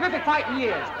missed the most terrific fight in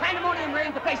years. Pandemonium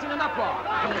reigns, the place in an uproar.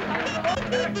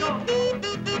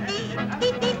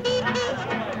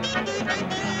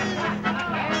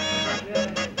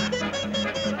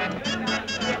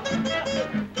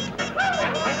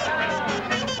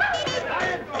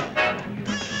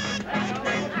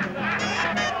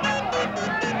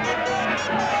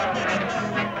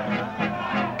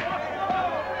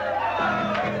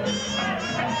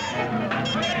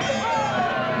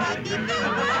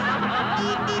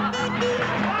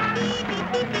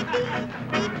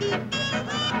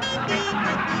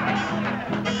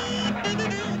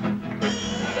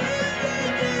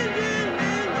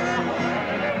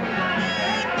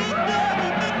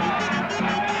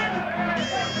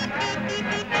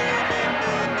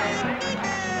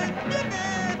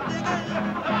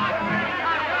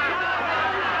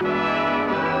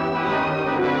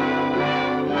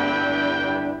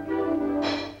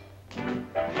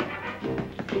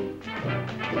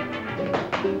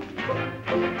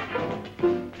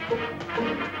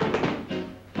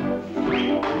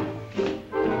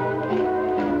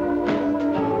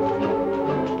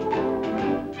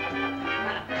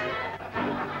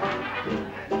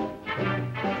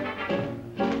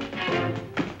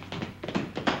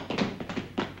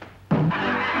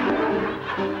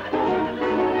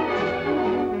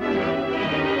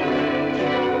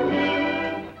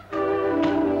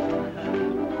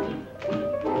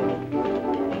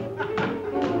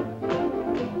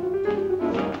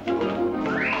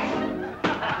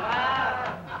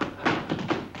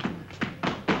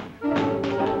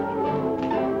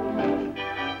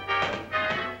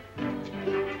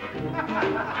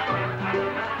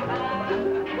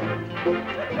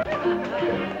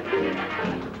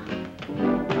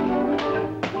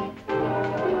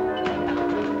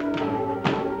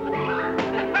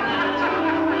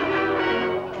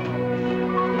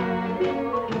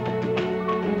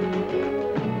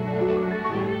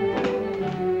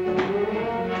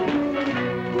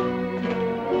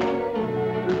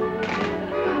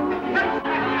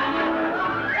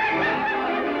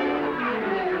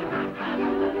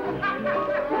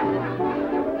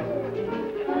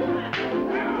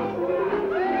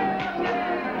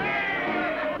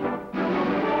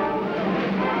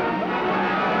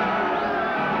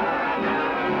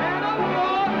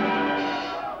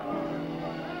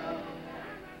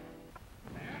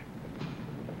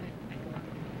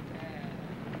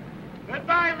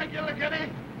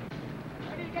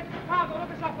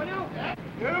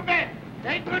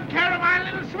 good care of my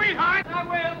little sweetheart. I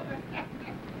will.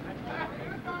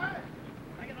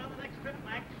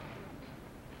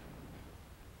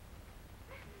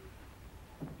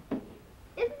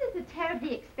 Isn't this a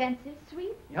terribly expensive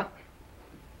suite? Yeah.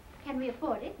 Can we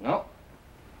afford it? No.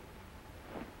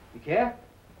 You care?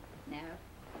 No.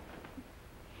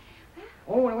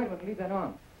 Oh, wait a minute, leave that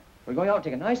on. We're going out and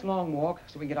take a nice long walk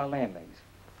so we can get our land legs.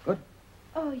 Good?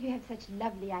 Oh, you have such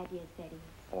lovely ideas, Thaddeus.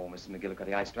 Oh, Mrs.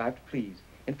 McGillicuddy, I strive to please.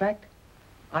 In fact,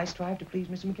 I strive to please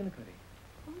Mrs. McGillicuddy.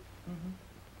 Mm-hmm.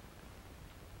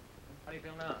 How do you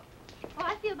feel now? Oh,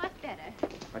 I feel much better.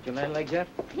 Got your land legs yet?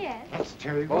 Yes. That's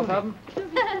Terry Both Rooney. of them?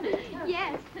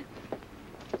 Yes.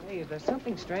 Hey, there's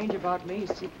something strange about me.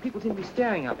 See, people seem to be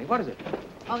staring at me. What is it?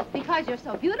 Oh, it's because you're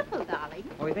so beautiful, darling.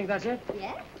 Oh, you think that's it?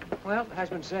 Yes. Well, it has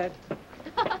been said.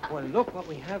 Well, look what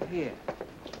we have here.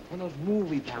 One of those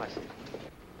movie palaces.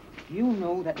 Do you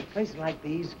know that in places like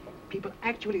these, people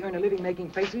actually earn a living making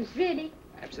faces? Really?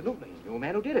 Absolutely. You know a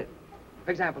man who did it.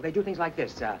 For example, they do things like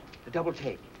this, the double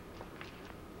take.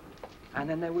 And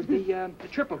then there was the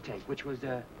triple take, which was,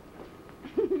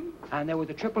 and there was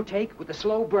the triple take with the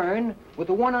slow burn with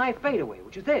the one-eye fadeaway,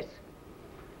 which is this.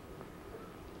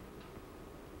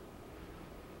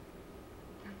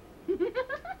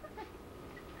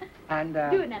 And,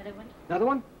 Do another one. Another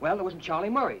one? Well, there wasn't Charlie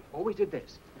Murray. Always did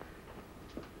this.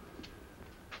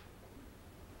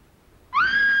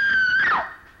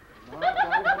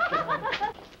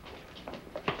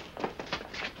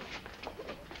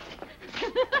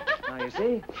 Now, you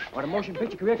see what a motion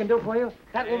picture career can do for you?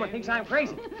 That woman thinks I'm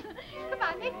crazy. Come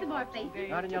on, make some more faces.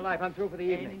 Not in your life. I'm through for the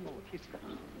evening.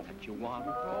 That you want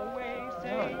to throw away,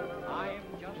 say, I am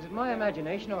just... Is it my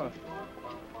imagination, or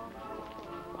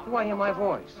do I hear my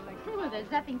voice? Well, there's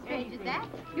nothing strange in that.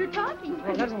 You're talking.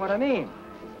 Well, that isn't what I mean.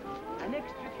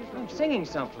 I'm singing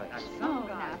someplace. Oh,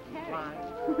 now,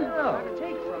 Terry. No.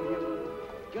 Take from you.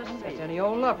 Just say any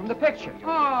old love from the picture.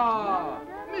 Ah,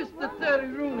 Mr. Terry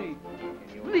Rooney.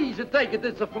 Please take it.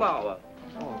 It's a flower.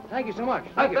 Oh, thank you so much.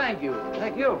 Thank you.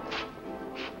 Thank you.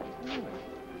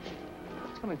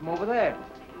 It's coming from over there.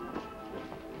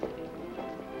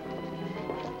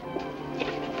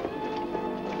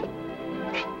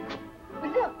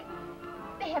 Well, look.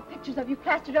 They have pictures of you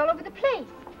plastered all over the place.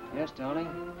 Yes, darling.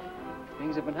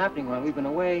 Things have been happening while we've been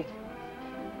away.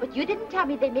 But you didn't tell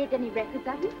me they made any records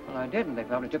of you. Well, I didn't. They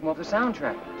probably took them off the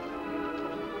soundtrack.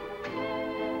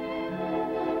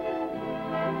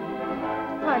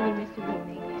 Pardon me, Mr.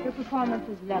 Rooney. Your performance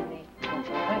was lovely.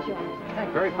 Thank you.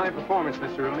 Very fine performance,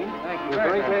 Mr. Rooney. Thank you. We're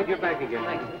very glad you're back again.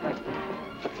 Thank you. Thank you.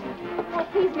 Oh,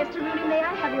 please, Mr. Rooney, may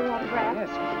I have your autograph? Yes,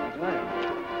 glad.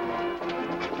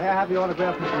 May I have your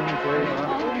autograph, Mr. Rooney, please?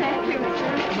 Oh, thank you,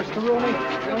 Mr. Rooney,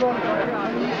 your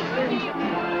autograph.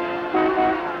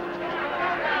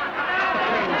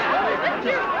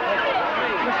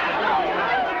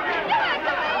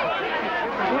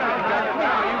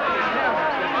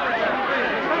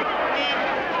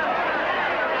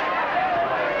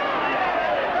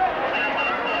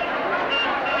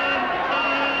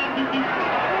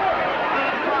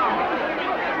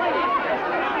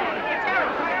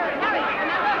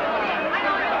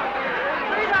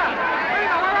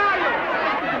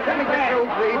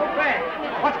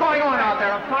 What's going on out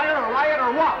there? A fire, a riot,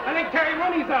 or what? I think Terry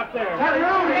Rooney's out there. Terry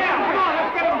Rooney? Yeah, come on,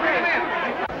 let's get him, bring him in.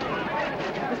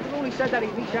 Mr. Rooney said that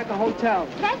he'd meet you at the hotel.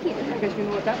 Thank you. I guess you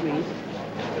know what that means.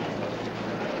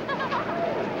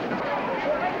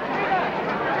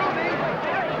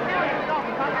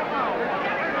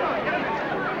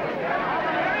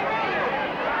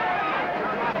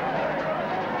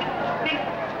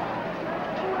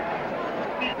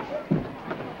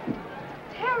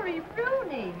 Terry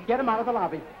Rooney. Get him out of the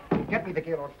lobby. Get me the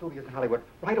Gaylord Studios in Hollywood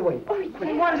right away. Oh, yes.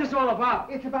 What is this all about?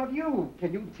 It's about you.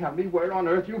 Can you tell me where on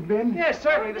earth you've been? Yes,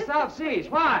 certainly, the South Seas.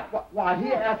 Why? Why,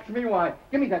 he asked me why.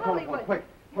 Give me that telephone, quick.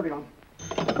 Put it on.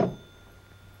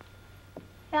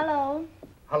 Hello.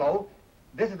 Hello?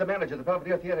 This is the manager of the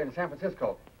Belvedere Theater in San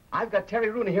Francisco. I've got Terry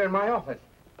Rooney here in my office.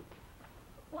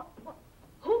 What?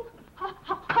 Who? Hold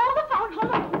the phone,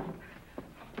 hold on.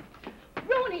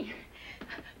 Rooney.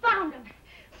 Found him.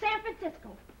 San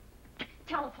Francisco.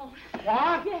 Telephone.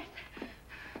 What? Yes.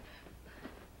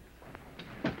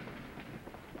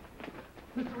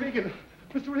 Mr. Regan,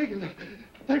 Mr. Regan,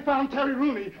 they found Terry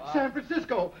Rooney, San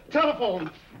Francisco. Telephone.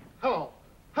 Hello.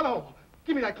 Hello.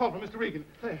 Give me that call from Mr. Regan.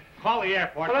 Hey. Call the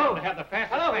airport. Hello. Tell them to have the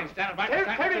fastest plane standing by Terry,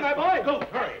 San Terry, my Francisco. boy.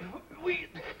 Go, hurry.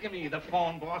 Give me the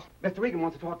phone, boss. Mr. Regan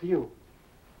wants to talk to you.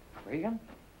 Regan?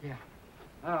 Yeah.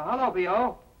 Hello,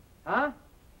 B.O. Huh?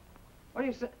 What do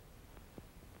you say?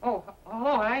 Oh,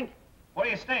 hello, Hank. Where are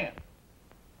you staying?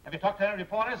 Have you talked to any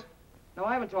reporters? No,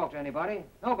 I haven't talked to anybody.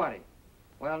 Nobody.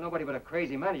 Well, nobody but a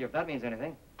crazy manager, if that means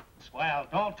anything. Swell,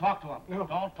 don't talk to him. No.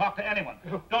 Don't talk to anyone.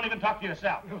 No. Don't even talk to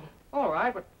yourself. No. All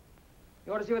right, but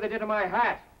you ought to see what they did to my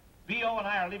hat. B.O. and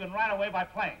I are leaving right away by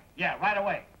plane. Yeah, right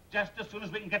away. Just as soon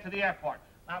as we can get to the airport.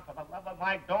 Now, for the love of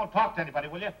Mike, don't talk to anybody,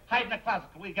 will you? Hide in the closet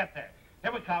till we get there.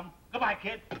 Here we come. Goodbye,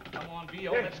 kid. Come on,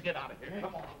 B.O., let's get out of here.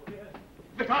 Come on.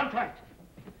 The contract.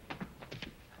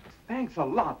 Thanks a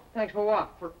lot. Thanks for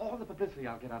what? For all the publicity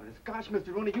I'll get out of this. Gosh, Mr.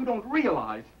 Rooney, you don't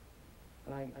realize.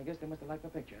 Well, I guess they must have liked the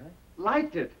picture, huh?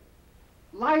 Liked it.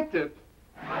 Liked it.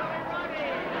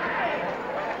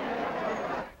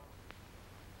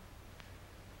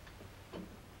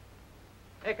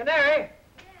 Hey, Canary. Yes.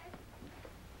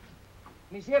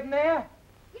 Can you see it from there?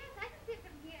 Yes, I can see it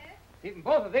from here. See from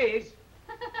both of these.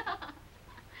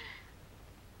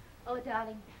 Oh,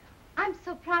 darling, I'm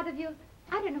so proud of you.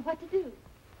 I don't know what to do.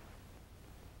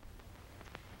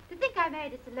 To think I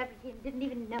married a celebrity and didn't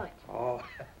even know it. Oh,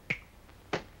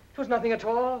 it was nothing at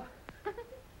all.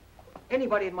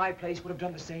 Anybody in my place would have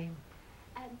done the same.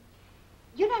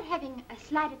 You're not having a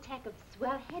slight attack of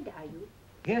swell head, are you?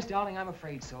 Yes, darling, I'm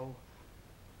afraid so.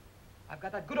 I've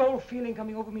got that good old feeling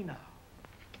coming over me now.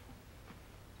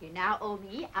 You now owe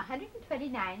me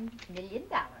 $129 million.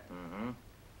 Mm-hmm.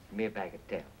 Give me a bag of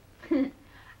tail.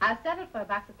 I'll settle for a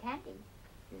box of candy.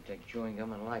 You take chewing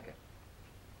gum and like it.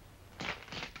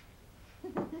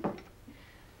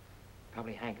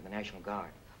 Probably Hank in the National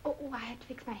Guard. Oh, I have to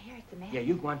fix my hair. It's a mess. Yeah,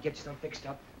 you go on, get yourself fixed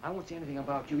up. I won't say anything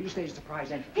about you. You stay at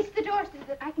surprise entrance. Fix the door so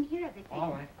that I can hear everything.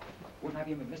 All right. Wouldn't have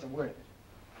you miss a word of it.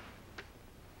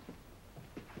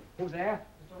 Who's there?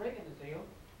 Mr. Regan to see you.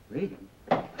 Regan?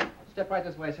 Step right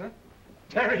this way, sir.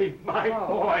 Terry, my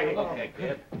boy. Okay,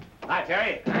 kid. Hi,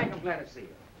 Terry. Hank, I'm glad to see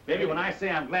you. Baby, when I say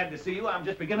I'm glad to see you, I'm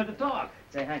just beginning to talk.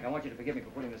 Say, Hank, I want you to forgive me for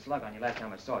putting the slug on you last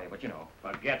time I saw you, but you know.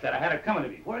 Forget that. I had it coming to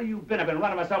me. Where have you been? I've been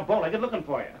running myself bow-legged looking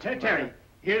for you. Terry,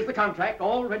 here's the contract,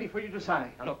 all ready for you to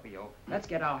sign. Now, look, B.O., let's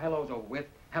get our hellos over with,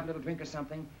 have a little drink or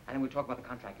something, and then we'll talk about the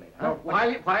contract later. Huh?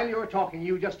 While you're talking,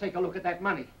 you just take a look at that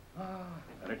money. Oh,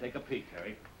 better take a peek,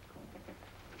 Terry.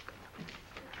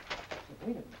 Wait a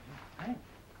minute. Hank,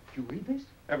 did you read this?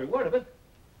 Every word of it.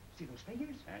 See those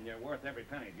figures? And you're worth every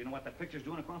penny. Do you know what that picture's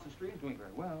doing across the street? Doing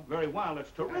very well. Very well. It's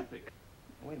terrific.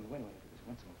 Wait a minute. Look at this.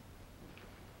 Once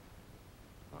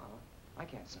more. I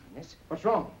can't sign this. What's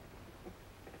wrong?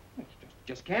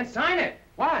 Just can't sign it.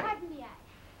 Why? Pardon me,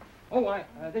 Oh,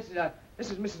 this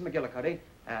is Mrs. McGillicuddy.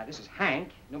 This is Hank.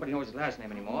 Nobody knows his last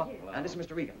name anymore. And this is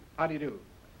Mr. Regan. How do you do?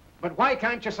 But why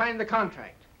can't you sign the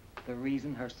contract? The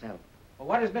reason herself. Well,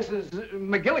 what has Mrs.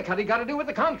 McGillicuddy got to do with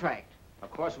the contract?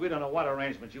 Of course, we don't know what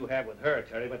arrangements you have with her,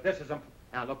 Terry, but this is a...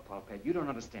 Now, look, Pulphead, you don't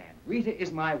understand. Rita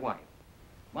is my wife.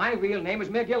 My real name is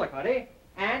McGillicuddy,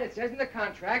 and it says in the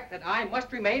contract that I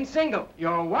must remain single.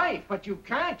 Your wife? But you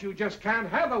can't. You just can't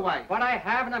have a wife. But I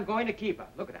have, and I'm going to keep her.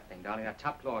 Look at that thing, darling, that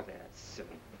top clause there. That's silly.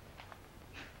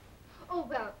 Oh,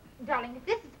 well, darling, if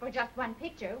this is for just one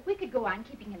picture, we could go on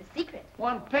keeping it a secret.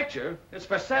 One picture? It's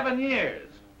for 7 years.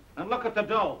 And look at the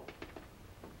dough.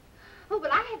 Oh,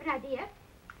 well, I have an idea.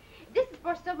 This is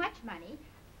for so much money.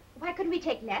 Why couldn't we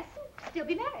take less and still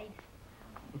be married?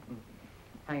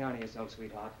 Hang on to yourself,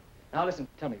 sweetheart. Now, listen,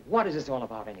 tell me, what is this all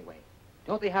about anyway?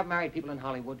 Don't they have married people in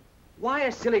Hollywood? Why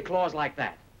a silly clause like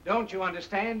that? Don't you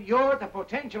understand? You're the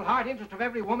potential heart interest of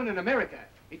every woman in America.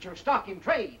 It's your stock in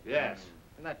trade. Yes.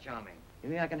 Isn't that charming? You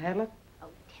think I can handle it? Oh,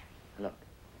 Terry. Look,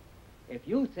 if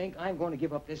you think I'm going to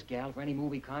give up this gal for any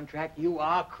movie contract, you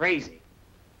are crazy.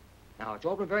 Now, it's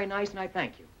all been very nice, and I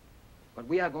thank you. But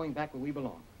we are going back where we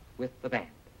belong, with the band.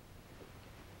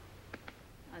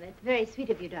 Oh, that's very sweet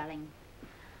of you, darling.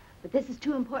 But this is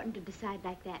too important to decide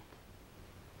like that.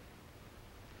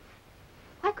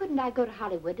 Why couldn't I go to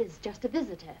Hollywood as just a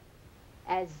visitor?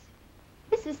 As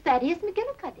Mrs. Thaddeus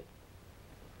McGillicuddy?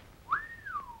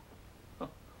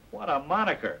 What a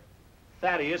moniker.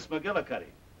 Thaddeus McGillicuddy.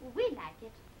 We like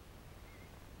it.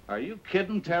 Are you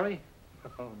kidding, Terry?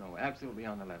 Oh, no, absolutely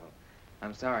on the level.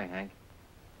 I'm sorry, Hank,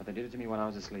 but they did it to me when I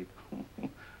was asleep.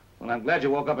 Well, I'm glad you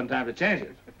woke up in time to change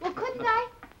it. Well, couldn't I?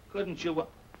 Couldn't you?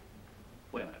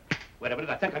 Wait a minute. Wait a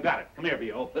minute. I think I got it. Come here,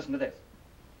 B.O. Listen to this.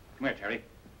 Come here, Terry.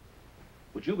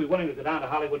 Would you be willing to go down to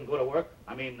Hollywood and go to work?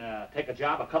 I mean, take a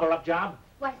job, a cover-up job?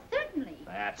 Why, certainly.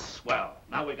 That's swell.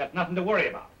 Now we've got nothing to worry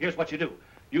about. Here's what you do.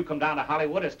 You come down to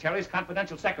Hollywood as Terry's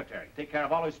confidential secretary. Take care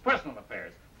of all his personal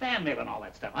affairs. Fan mail and all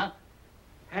that stuff, huh?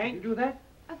 Hank, you do that?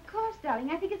 Of course,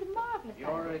 darling. I think it's a marvelous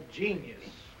You're a genius.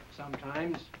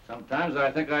 Sometimes. Sometimes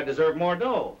I think I deserve more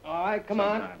dough. All right, come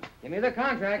on. Give me the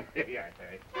contract. Here you are,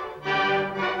 Terry.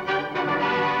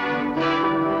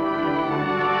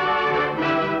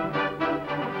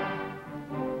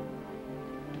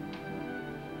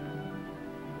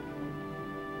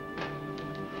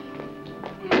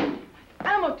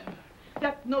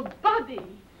 that nobody.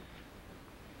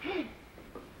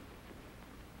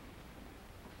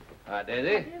 Hi,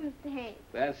 Daisy. Mr. Hayes.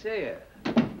 Glad to see you.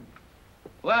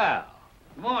 Well,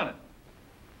 good morning.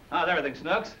 How's everything,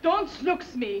 Snooks? Don't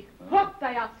snooks me. What,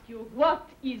 I ask you, what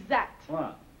is that?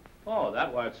 What? Oh,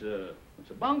 it's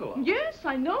a bungalow. Yes,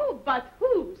 I know, but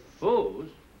whose? Whose?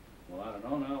 Well, I don't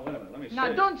know now. Wait a minute, let me see.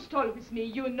 Now, don't stall with me,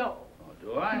 you know. Oh,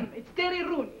 do I? It's Terry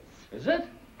Rooney's. Is it?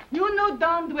 You know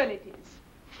darned well it is.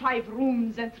 5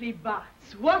 rooms and 3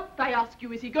 baths. What, I ask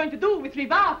you, is he going to do with 3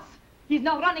 baths? He's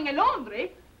now running a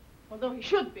laundry, although he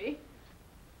should be.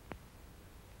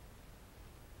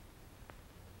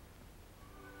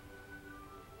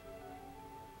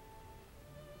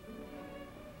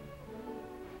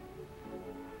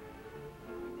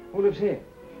 Who lives here?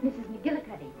 Mrs.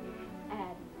 McGillicuddy.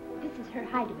 This is her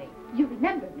hideaway. You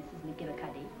remember Mrs.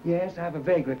 McGillicuddy. Yes, I have a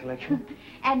vague recollection.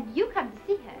 And you come to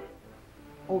see her.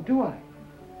 Oh, do I?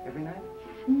 Every night?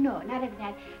 No, not every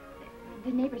night.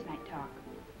 The neighbors might talk.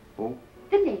 Oh,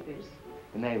 The neighbors.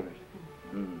 the neighbors.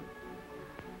 Hmm.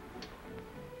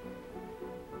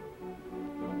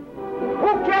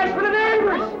 Who cares for the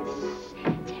neighbors?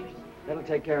 That'll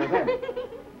take care of them.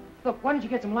 Look, why don't you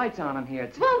get some lights on in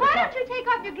here? Well, why don't you take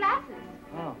off your glasses?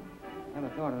 Oh, never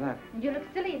thought of that. You look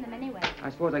silly in them anyway. I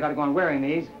suppose I gotta go on wearing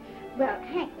these. Well,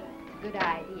 Hank, it's a good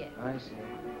idea. I see.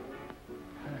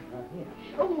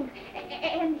 Oh,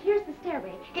 and here's the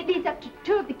stairway. It leads up to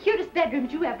 2 of the cutest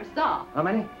bedrooms you ever saw. How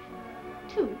many?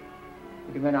 2.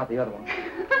 You can rent out the other one.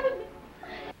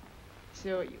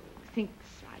 So you think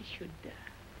I should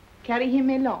carry him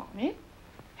along, eh?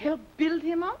 Help build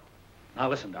him up? Now,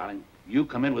 listen, darling. You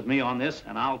come in with me on this,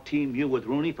 and I'll team you with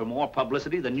Rooney for more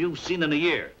publicity than you've seen in a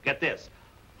year. Get this.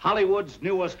 Hollywood's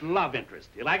newest love interest.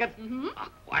 You like it? Mm-hmm.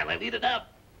 While I lead it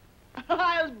up.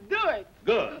 I'll do it.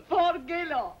 Good. For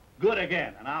Gaylord. Good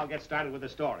again, and I'll get started with the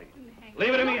story.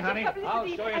 Leave it to me, honey. I'll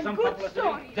show you some good publicity.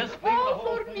 story. Just leave All the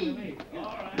whole for thing me. to me.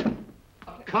 All right.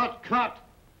 Cut.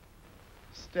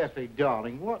 Steffi,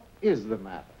 darling, what is the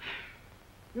matter?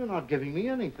 You're not giving me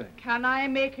anything. Can I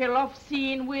make a love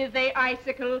scene with a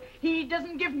icicle? He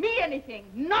doesn't give me anything.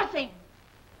 Nothing.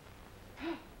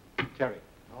 Terry.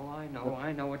 Oh,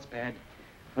 I know it's bad.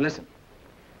 Well, listen.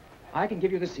 I can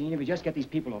give you the scene if you just get these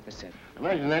people off the set.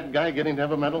 Imagine that guy getting to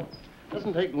have a medal.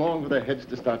 Doesn't take long for their heads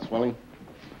to start swelling.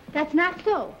 That's not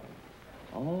so.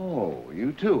 Oh,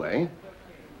 you too, eh?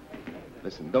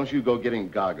 Listen, don't you go getting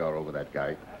gaga over that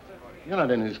guy. You're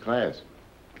not in his class.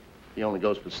 He only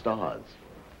goes for stars,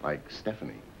 like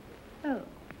Stephanie. Oh,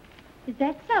 is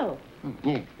that so?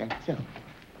 Yeah, that's so.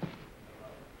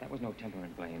 That was no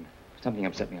temperament, Blaine. Something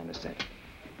upset me on the set.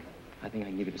 I think I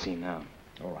can give you the scene now.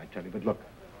 All right, Terry, but look.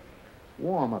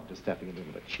 Warm up to Steffi a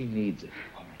little bit. She needs it.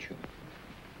 All right, sure.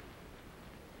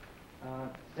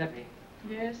 Steffi.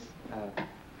 Yes?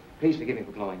 Please forgive me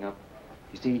for blowing up.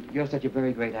 You see, you're such a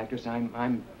very great actress.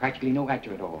 I'm practically no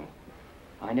actor at all.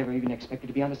 I never even expected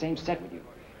to be on the same set with you.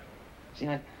 See,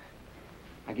 I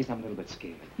guess I'm a little bit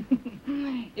scared.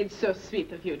 It's so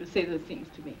sweet of you to say those things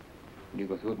to me. Will you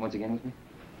go through it once again with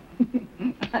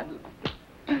me? I will.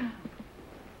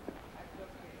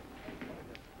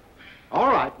 All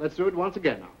right, let's do it once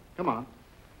again now. Come on.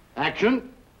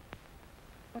 Action.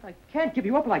 But I can't give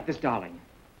you up like this, darling.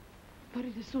 But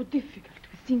it is so difficult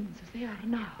with things as they are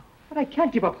now. But I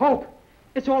can't give up hope.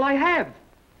 It's all I have.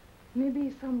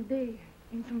 Maybe someday,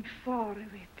 in some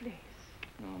faraway place.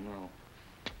 No.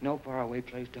 No faraway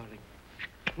place, darling.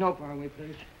 No faraway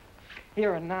place.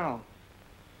 Here and now.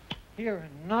 Here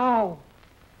and now.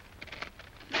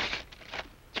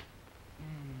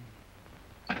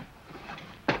 Is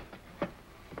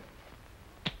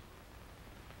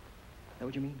that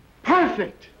what you mean?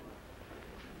 Perfect!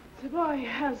 The boy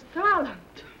has talent.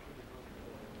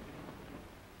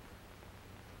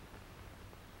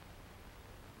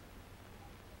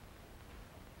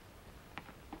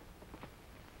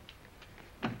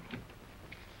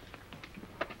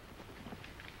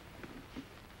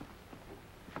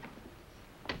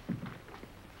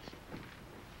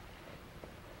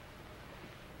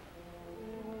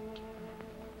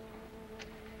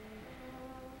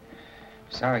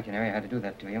 Sorry, Canary, I had to do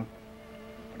that to you.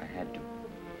 But I had to.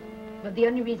 Well, the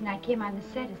only reason I came on the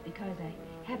set is because I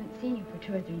haven't seen you for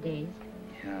 2 or 3 days.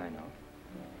 Yeah, I know.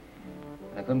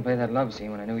 But I couldn't play that love scene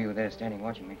when I knew you were there standing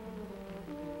watching me.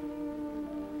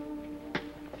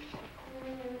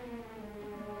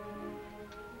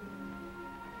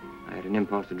 I had an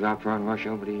impulse to drop her and rush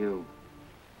over to you.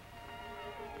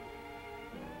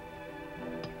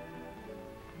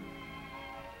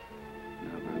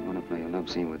 Now, if I want to play a love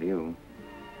scene with you...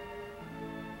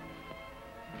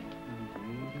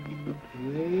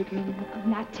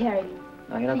 Now, Terry,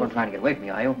 Now, you're not going to try to get away from me,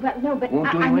 are you? Well, no, but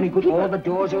Won't do you any good. people- All the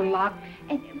doors are locked.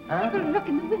 And Huh? people look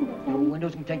in the windows. The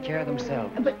windows can take care of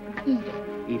themselves. But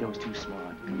Ito. Ito's too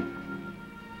smart.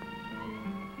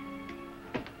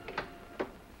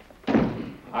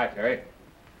 Hi, Terry.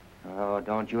 Oh,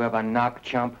 don't you ever knock,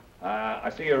 chump. I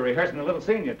see you're rehearsing a little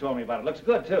scene you told me about. It looks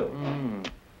good, too.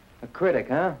 A critic,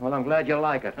 huh? Well, I'm glad you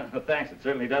like it. Thanks. It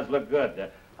certainly does look good.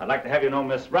 I'd like to have you know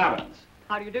Miss Robbins.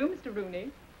 How do you do, Mr. Rooney?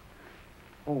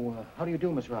 Oh, how do you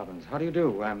do, Miss Robbins? How do you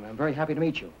do? I'm very happy to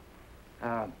meet you.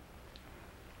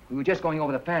 We were just going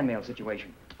over the fan mail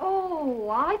situation. Oh,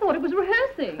 I thought it was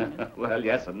rehearsing. Well,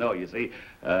 yes and no. You see,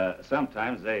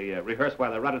 sometimes they rehearse while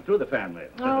they're running through the fan mail.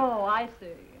 Oh, I see.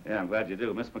 Yeah, I'm glad you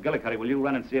do. Miss McGillicuddy, will you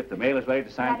run and see if the mail is ready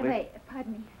to sign, Right please? away.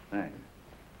 Pardon me.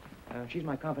 Thanks. She's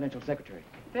my confidential secretary.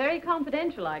 Very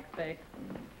confidential, I expect.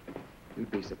 You'd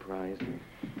be surprised.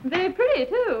 Very pretty,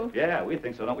 too. Yeah, we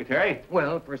think so, don't we, Terry?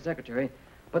 Well, for a secretary.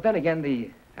 But then again, the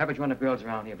average run of girls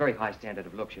around here, very high standard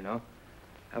of looks, you know.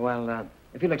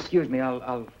 If you'll excuse me,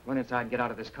 I'll run inside and get out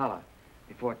of this collar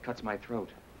before it cuts my throat.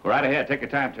 Go right ahead. Take your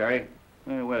time, Terry.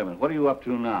 Wait a minute. What are you up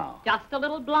to now? Just a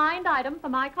little blind item for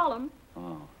my column.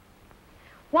 Oh.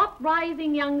 What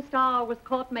rising young star was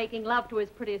caught making love to his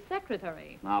pretty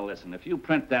secretary? Now, listen. If you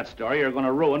print that story, you're going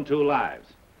to ruin 2 lives.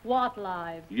 What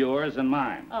lives? Yours and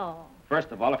mine. Oh.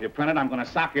 First of all, if you print it, I'm going to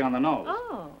sock you on the nose.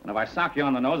 Oh. And if I sock you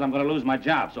on the nose, I'm going to lose my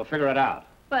job, so figure it out.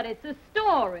 But it's a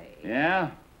story.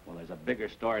 Yeah? Well, there's a bigger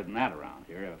story than that around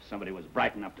here, if somebody was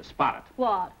bright enough to spot it.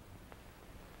 What?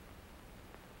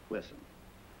 Listen,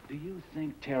 do you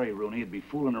think Terry Rooney would be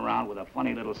fooling around with a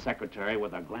funny little secretary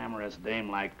with a glamorous dame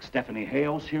like Stephanie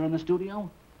Hales here in the studio?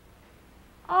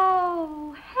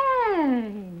 Oh,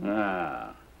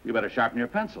 Hank. You better sharpen your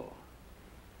pencil.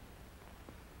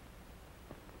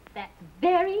 That's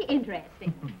very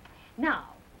interesting. Now,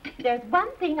 there's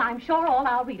one thing I'm sure all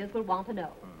our readers will want to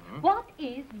know. What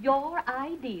is your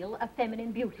ideal of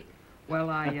feminine beauty? Well,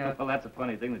 Well, that's a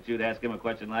funny thing that you'd ask him a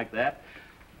question like that.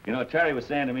 You know, Terry was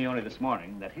saying to me only this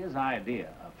morning that his idea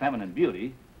of feminine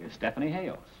beauty is Stephanie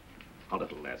Hales. A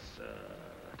little less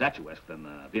statuesque than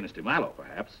Venus de Milo,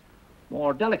 perhaps.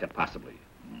 More delicate, possibly.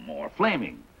 More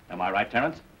flaming. Am I right,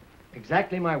 Terence?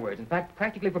 Exactly my words. In fact,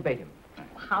 practically verbatim.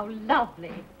 How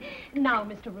lovely. Now,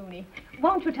 Mr. Rooney,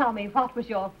 won't you tell me what was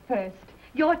your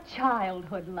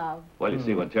childhood love? Well, you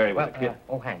see, when Terry was a kid...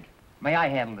 Hank, may I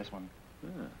handle this one?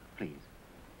 Please.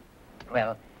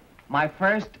 Well, my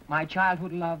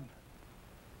childhood love,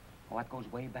 it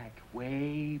goes way back,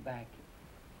 way back.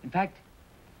 In fact,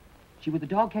 she was the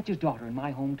dog catcher's daughter in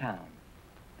my hometown.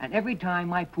 And every time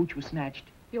my pooch was snatched...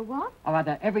 Your what? Or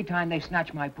rather, every time they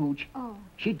snatched my pooch,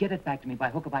 she'd get it back to me by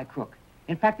hook or by crook.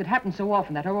 In fact, it happened so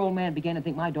often that her old man began to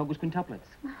think my dog was quintuplets.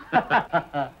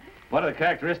 One of the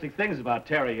characteristic things about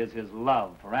Terry is his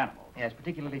love for animals. Yes,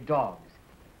 particularly dogs.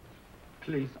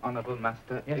 Please, honorable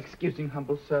master, excusing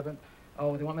humble servant.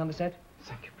 Oh, they want me on the set?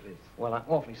 Thank you, please. Well, I'm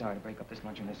awfully sorry to break up this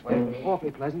luncheon this way.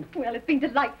 Awfully pleasant. Well, it's been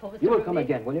delightful, Mr. You will Rooney. come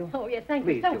again, will you? Oh, yes, thank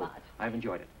Please you so do. much. I've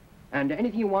enjoyed it. And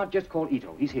anything you want, just call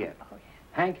Ito. He's here. Oh, yes.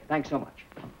 Hank, thanks so much.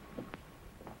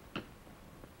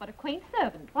 What a quaint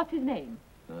servant. What's his name?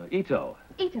 Ito.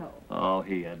 Ito. Oh,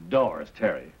 he adores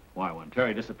Terry. Why, when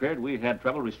Terry disappeared, we had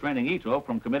trouble restraining Ito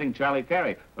from committing Harry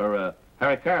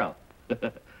Carroll.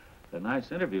 A nice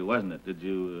interview, wasn't it? Did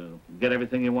you get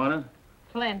everything you wanted?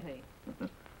 Plenty.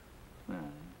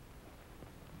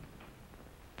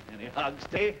 Any hugs,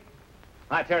 Steve?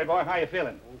 Hi, Terry boy. How you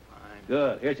feeling? Oh, fine.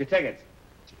 Good. Here's your tickets.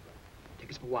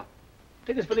 Tickets for what?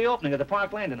 Tickets for the opening of the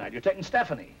Park Lane tonight. You're taking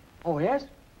Stephanie. Oh, yes?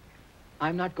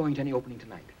 I'm not going to any opening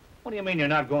tonight. What do you mean you're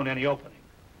not going to any opening?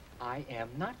 I am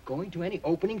not going to any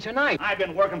opening tonight. I've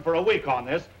been working for a week on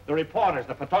this. The reporters,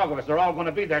 the photographers, they're all going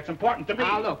to be there. It's important to me.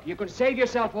 Now, look, you can save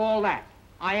yourself all that.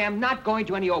 I am not going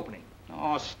to any opening.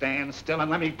 Oh, stand still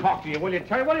and let me talk to you, will you,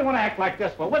 Terry? What do you want to act like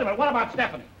this for? Wait a minute. What about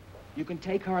Stephanie? You can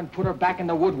take her and put her back in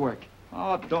the woodwork.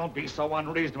 Oh, don't be so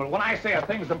unreasonable. When I say a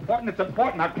thing's important, it's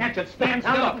important. Now, can't you stand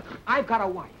still? Now, look, I've got a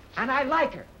wife, and I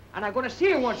like her, and I'm going to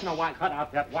see her once in a while. Cut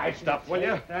out that wife stuff, will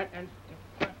you?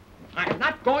 I'm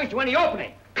not going to any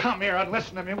opening. Come here and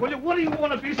listen to me, will you? What do you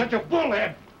want to be such a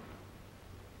bullhead?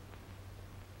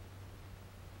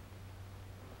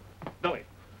 Billy,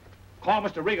 call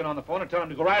Mr. Regan on the phone and tell him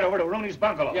to go right over to Rooney's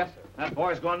bungalow. Yes, sir. That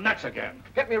boy's going nuts again.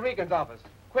 Get me Regan's office.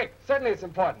 Quick. Certainly it's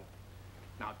important.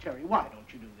 Now, Terry, why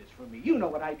don't you do this for me? You know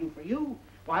what I do for you.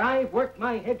 Why, I've worked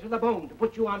my head to the bone to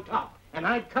put you on top. And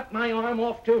I'd cut my arm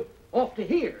off to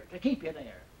here to keep you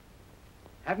there.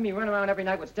 Having me run around every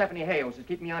night with Stephanie Hales is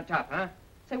keeping me on top, huh?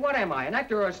 Say, what am I, an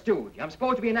actor or a stooge? I'm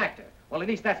supposed to be an actor. Well, at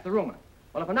least that's the rumor.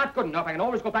 Well, if I'm not good enough, I can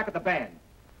always go back with the band.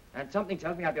 And something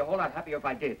tells me I'd be a whole lot happier if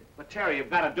I did. But, Terry, you've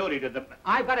got a duty to the...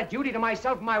 I've got a duty to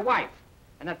myself and my wife.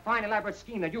 And that fine, elaborate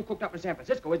scheme that you cooked up in San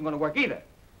Francisco isn't going to work either.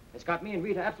 It's got me and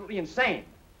Rita absolutely insane.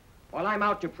 While I'm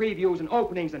out to previews and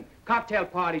openings and cocktail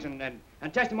parties and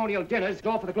testimonial dinners,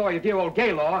 all for the glory of dear old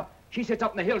Gaylord, she sits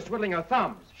up in the hills twiddling her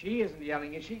thumbs. She isn't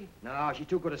yelling, is she? No, she's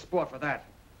too good a sport for that.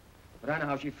 But I know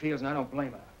how she feels, and I don't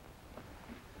blame her.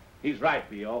 He's right,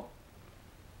 B.O.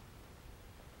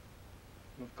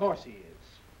 Of course he is.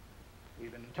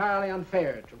 We've been entirely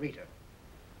unfair to Rita.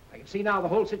 I can see now the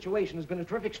whole situation has been a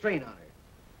terrific strain on her.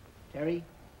 Terry,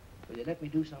 will you let me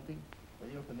do something?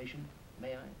 With your permission,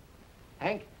 may I?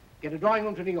 Hank, get a drawing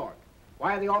room to New York.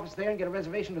 Wire the office there and get a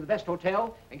reservation to the best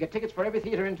hotel and get tickets for every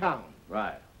theater in town.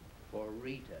 Right. For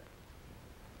Rita.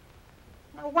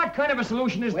 Now, what kind of a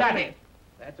solution is Wait a that? minute.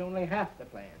 That's only half the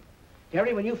plan.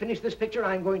 Terry, when you finish this picture,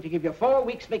 I'm going to give you 4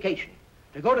 weeks vacation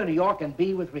to go to New York and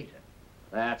be with Rita.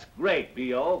 That's great,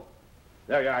 B.O.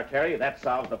 There you are, Terry. That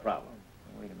solves the problem.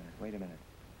 Wait a minute.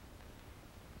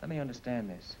 Let me understand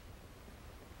this.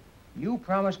 You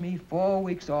promised me 4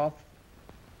 weeks off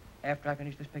after I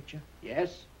finish this picture?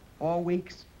 Yes. 4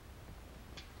 weeks?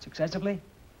 Successively?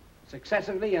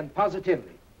 Successively and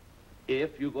positively.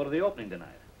 If you go to the opening tonight.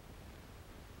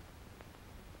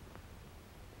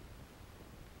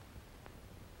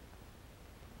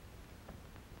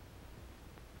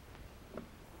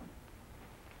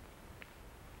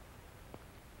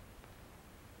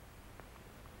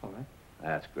 All right.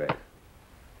 That's great.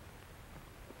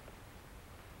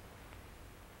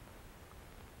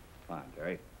 Fine,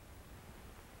 Terry.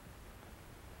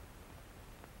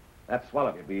 That's swell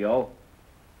of you, B.O.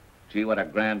 Gee, what a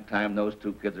grand time those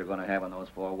two kids are going to have in those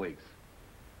 4 weeks.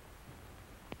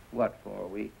 What, 4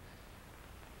 weeks?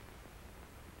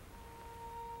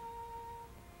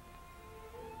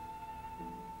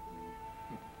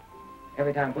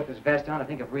 Every time I put this vest on, I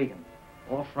think of Regan.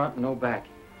 All front and no back.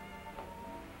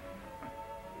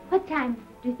 What time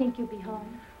do you think you'll be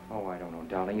home? Oh, I don't know,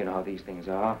 darling. You know how these things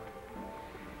are.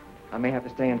 I may have to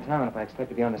stay in town if I expect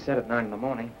to be on the set at 9 in the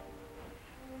morning.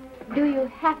 Do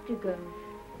you have to go?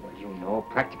 Well, you know,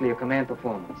 practically a command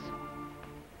performance.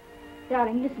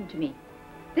 Darling, listen to me.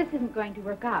 This isn't going to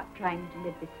work out, trying to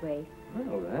live this way. I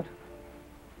know that.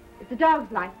 It's a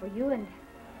dog's life for you, and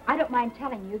I don't mind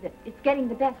telling you that it's getting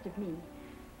the best of me.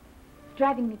 It's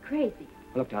driving me crazy.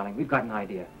 Look, darling, we've got an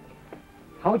idea.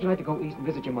 How would you like to go east and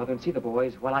visit your mother and see the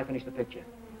boys while I finish the picture?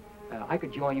 I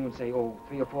could join you in, say, 3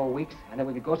 or 4 weeks, and then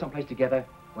we could go someplace together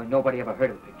where nobody ever heard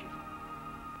of the picture.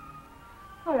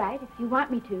 All right, if you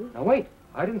want me to. Now, wait.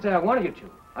 I didn't say I wanted you to.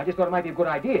 I just thought it might be a good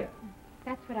idea.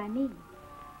 That's what I mean.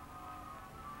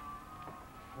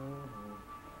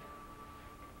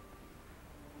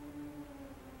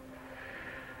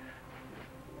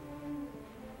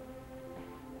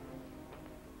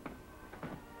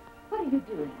 What are you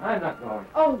doing? I'm not going.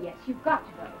 Oh, yes, you've got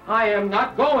to go. I am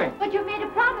not going. But you made a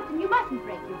promise, and you mustn't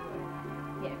break your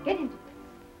word. Here, get into this.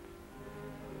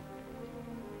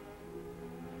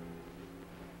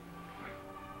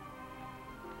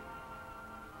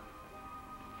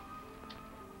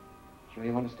 Sure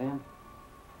you understand?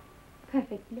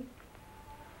 Perfectly.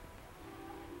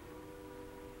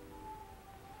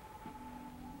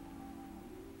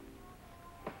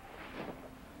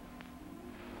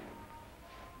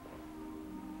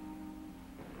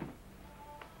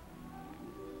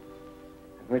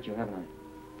 I've hurt you, haven't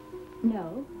I?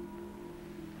 No.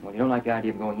 Well, you don't like the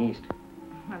idea of going east.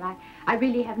 Well, I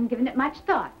really haven't given it much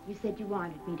thought. You said you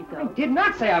wanted me to go. I did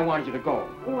not say I wanted you to go.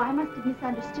 Oh, I must have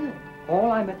misunderstood.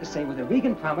 All I meant to say was that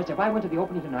Regan promised if I went to the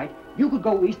opening tonight, you could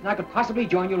go east and I could possibly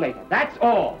join you later. That's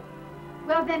all.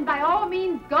 Well, then, by all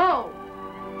means, go.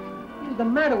 What is the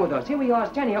matter with us? Here we are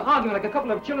standing here arguing like a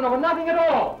couple of children over nothing at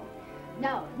all.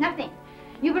 No, nothing.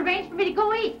 You've arranged for me to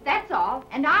go east, that's all.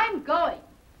 And I'm going.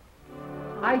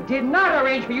 I did not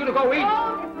arrange for you to go east.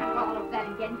 Oh, let's not go all over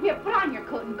that again. Here, put on your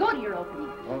coat and go to your opening.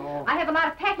 Oh. I have a lot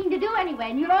of packing to do anyway,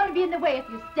 and you'll only be in the way if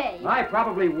you stay. I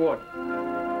probably would.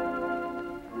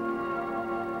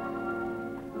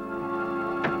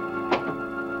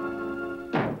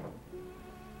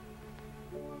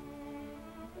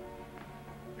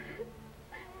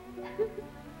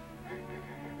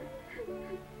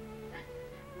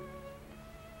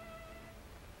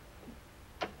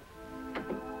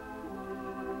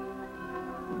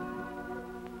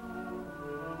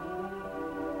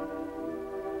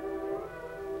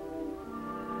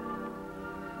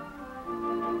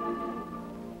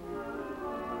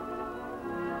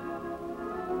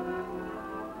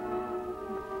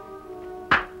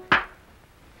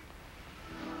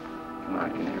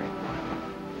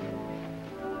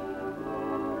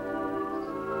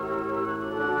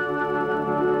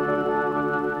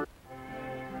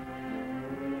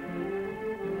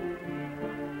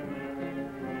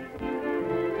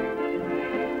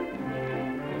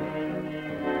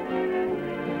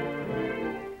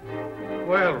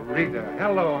 Well, Rita,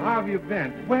 hello. How have you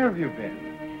been? Where have you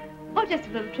been? Oh, just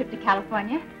a little trip to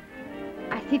California.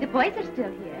 I see the boys are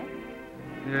still here.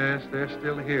 Yes, they're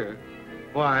still here.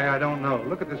 Why, I don't know.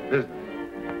 Look at this business.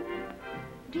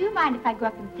 Do you mind if I go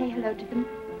up and say hello to them?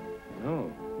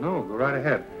 No, no, go right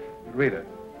ahead. But Rita,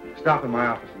 stop in my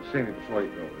office and see me before you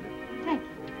go, will you? Thank you.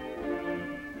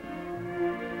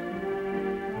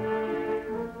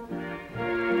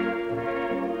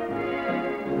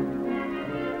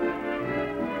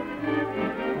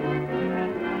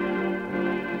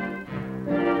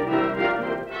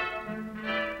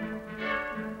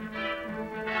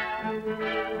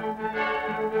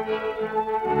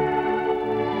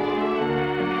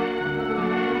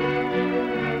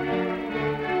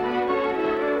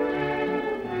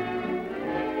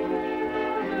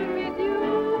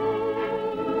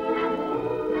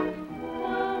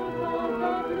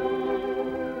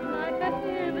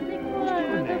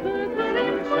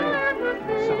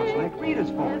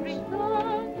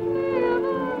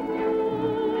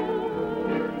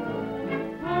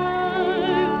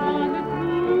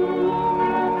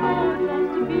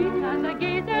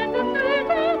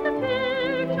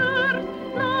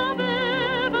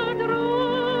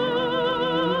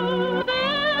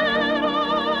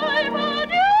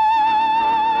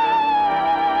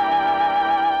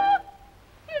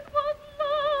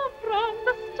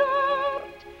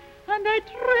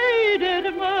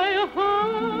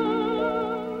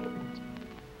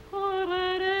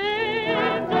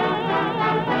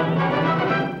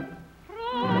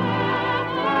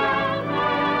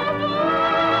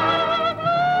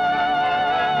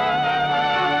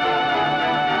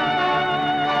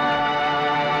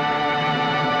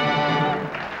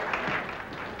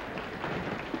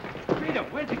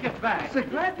 So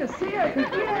glad to see you.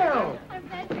 Gail.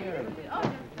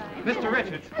 Mr.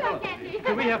 Richards. Hello, Cagney.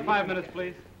 Can we have 5 minutes,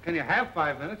 please? Can you have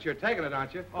 5 minutes? You're taking it,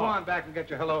 aren't you? Go on back and get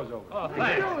your hellos over. Oh,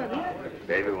 thanks.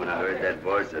 Baby, when I heard that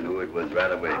voice, I knew it was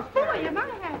right away. Boy, am I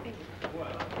happy.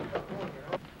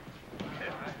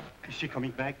 Is she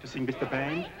coming back to sing Mr.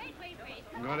 Band?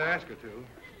 I'm going to ask her to.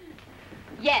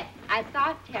 Yes, I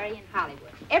saw Terry in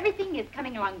Hollywood. Everything is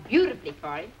coming along beautifully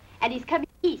for him, and he's coming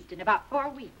east in about 4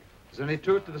 weeks. Is there any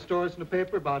truth to the stories in the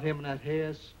paper about him and that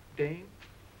Hayes dame?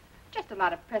 Just a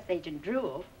lot of press agent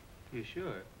drool. You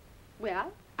sure? Well,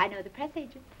 I know the press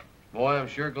agent. Boy, I'm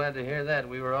sure glad to hear that.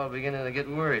 We were all beginning to get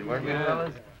worried, weren't we,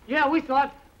 fellas? Yeah, we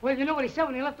thought. Well, you know what he said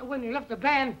when he left the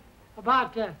band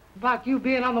about you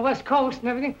being on the West Coast and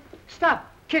everything. Stop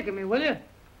kicking me, will you?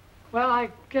 Well, I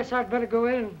guess I'd better go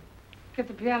in and get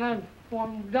the piano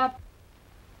warmed up.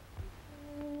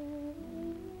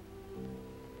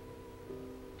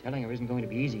 Telling her isn't going to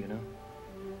be easy, you know.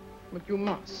 But you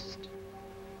must.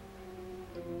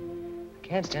 I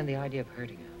can't stand the idea of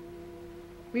hurting her.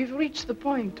 We've reached the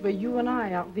point where you and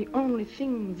I are the only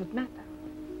things that matter.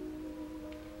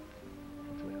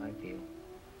 That's the way I feel.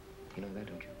 You know that,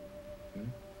 don't you?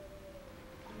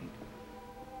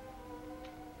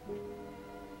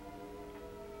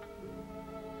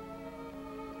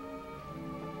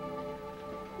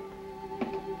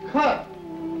 Cut!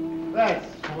 That's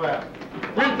swell.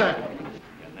 Print that one.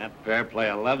 Can that pair play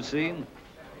a love scene?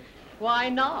 Why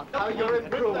not? How you're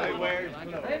improving.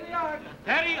 There they are.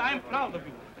 Terry, I'm proud of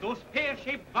you. Those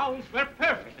pear-shaped bows were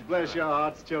perfect. Bless your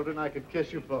hearts, children. I could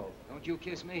kiss you both. Don't you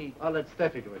kiss me. I'll let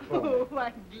Steffi do it for me. Oh,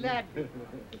 I'm glad.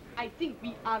 I think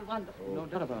we are wonderful. No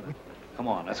doubt about it. Come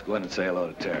on, let's go in and say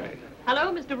hello to Terry.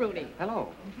 Hello, Mr. Rooney.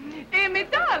 Hello. Amy,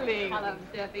 darling. Hello,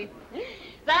 Steffi.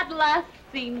 That last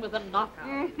scene was a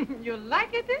knockout. You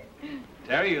like it?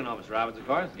 Terry, you know Miss Roberts, of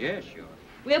course? Yes, sure.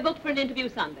 We're booked for an interview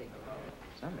Sunday.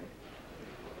 Sunday?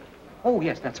 Oh,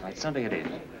 yes, that's right. Sunday it is.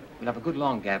 We'll have a good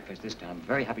long gab fest this time. I'm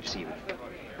very happy to see you.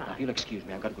 Now, if you'll excuse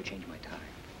me, I've got to go change my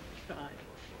tie.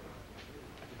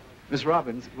 Miss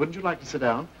Robbins, wouldn't you like to sit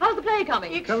down? How's the play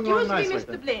coming? Coming Excuse along me,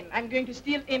 nicely, Mr. Blaine. I'm going to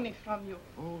steal Amy from you.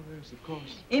 Oh, yes, of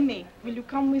course. Amy, will you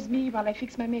come with me while I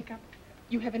fix my makeup?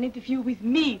 You have an interview with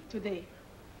me today.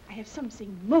 I have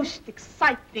something most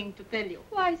exciting to tell you.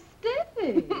 Why,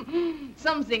 Steffi.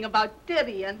 Something about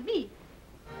Terry and me.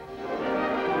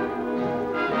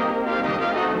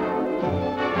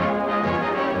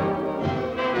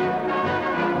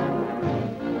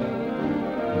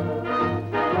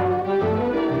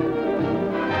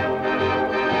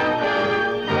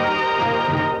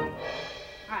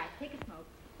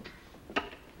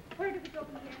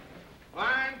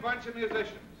 Fine bunch of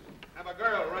musicians. Have a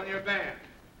girl run your band.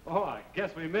 Oh, I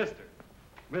guess we missed her.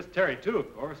 Missed Terry, too,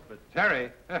 of course, but...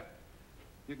 Terry?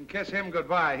 You can kiss him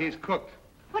goodbye. He's cooked.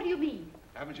 What do you mean?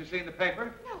 Haven't you seen the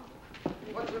paper? No.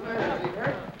 What's the matter? Is he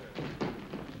hurt?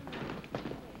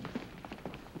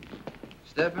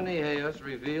 Stephanie Hayes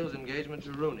reveals engagement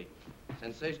to Rooney.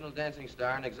 Sensational dancing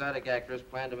star and exotic actress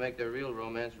plan to make their real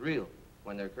romance real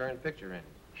when their current picture ends.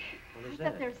 What is I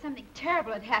thought that? there was something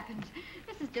terrible had happened.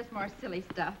 This is just more silly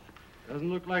stuff. Doesn't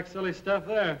look like silly stuff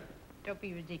there. Don't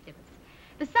be ridiculous.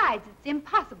 Besides, it's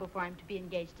impossible for him to be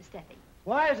engaged to Steffi.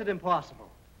 Why is it impossible?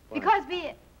 Because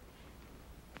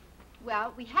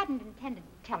well, we hadn't intended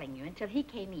telling you until he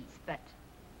came east, but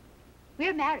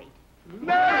we're married.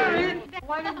 Married?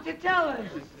 Why didn't you tell us?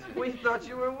 We thought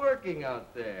you were working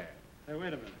out there. Hey,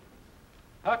 wait a minute.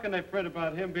 How can they fret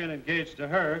about him being engaged to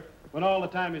her when all the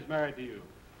time he's married to you?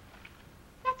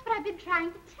 That's what I've been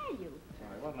trying to tell you.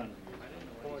 What lens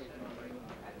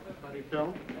Buddy,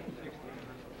 Phil.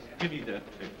 Give me that.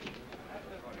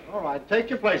 All right, take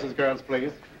your places, girls,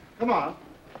 please. Come on.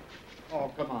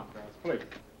 Oh, come on, girls, please.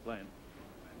 Blaine,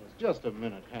 Just a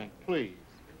minute, Hank, please.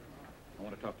 I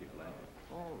want to talk to you, Blaine.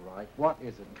 All right, what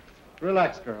is it?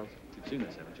 Relax, girls. You've seen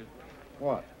this, haven't you?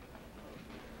 What?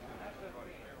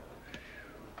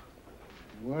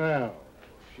 Well,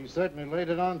 she certainly laid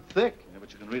it on thick. Yeah,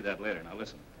 but you can read that later. Now,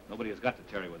 listen. Nobody has got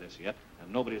to Terry with this yet,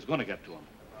 and nobody is going to get to him.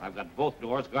 I've got both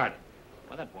doors guarded.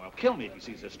 Why, that boy will kill me if he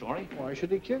sees this story. Why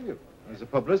should he kill you? As a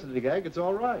publicity gag, it's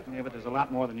all right. Yeah, but there's a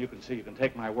lot more than you can see. You can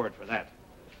take my word for that.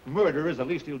 Murder is the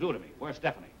least he'll do to me. Where's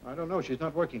Stephanie? I don't know. She's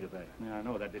not working today. Yeah, I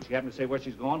know that. Did she happen to say where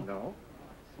she's going? No.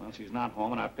 Well, she's not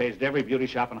home, and I've paged every beauty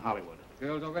shop in Hollywood.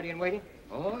 Girls already in waiting?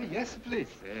 Oh, yes, please.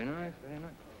 Very nice, very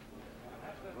nice.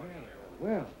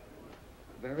 Well,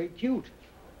 very cute.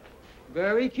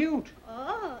 Very cute.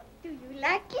 Oh, do you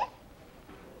like it?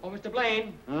 Oh, Mr.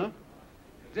 Blaine. Huh?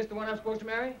 Is this the one I'm supposed to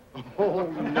marry? Oh,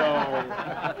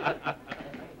 no.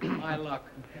 My luck.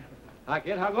 Hi,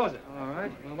 kid. How goes it? All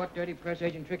right. Well, what dirty press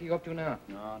agent trick are you up to now?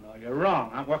 No, you're wrong.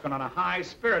 I'm working on a high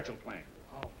spiritual plane.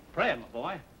 Oh. Praying, my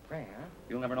boy. Praying, huh?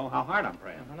 You'll never know how hard I'm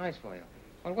praying. How nice for you.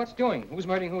 Well, what's doing? Who's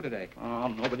murdering who today? Oh,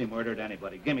 nobody murdered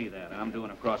anybody. Give me that. I'm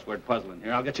doing a crossword puzzle in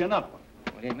here. I'll get you another one.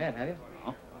 Well, you ain't mad, have you? No.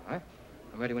 All right.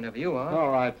 I'm ready whenever you are.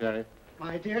 All right, Terry.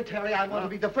 My dear Terry, I want to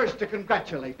be the first to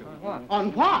congratulate you. On what?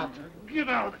 On what? Get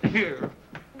out of here.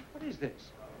 What is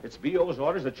this? It's B.O.'s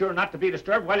orders that you're not to be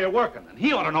disturbed while you're working, and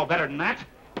he ought to know better than that.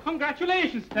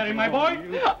 Congratulations, Terry, my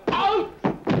boy. Out!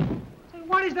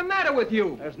 What is the matter with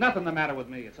you? There's nothing the matter with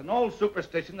me. It's an old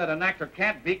superstition that an actor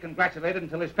can't be congratulated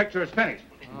until his picture is finished.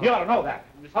 You ought to know that.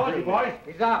 How is he, boys?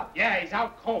 He's out. Yeah, he's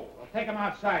out cold. Well, take him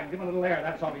outside and give him a little air.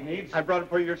 That's all he needs. I brought it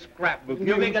for your scrapbook.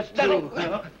 You make a steady...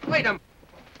 Wait a minute.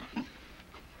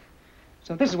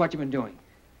 So this is what you've been doing.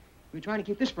 You're trying to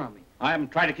keep this from me. I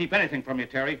haven't tried to keep anything from you,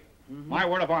 Terry. My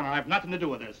word of honor, I have nothing to do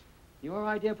with this. Your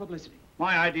idea of publicity.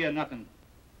 My idea, nothing.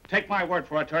 Take my word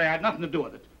for it, Terry. I had nothing to do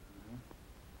with it.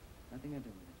 Nothing to do with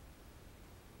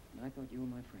it. And I thought you were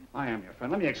my friend. I am your friend.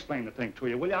 Let me explain the thing to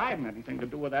you, will you? I haven't anything to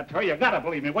do with that, Terry. You gotta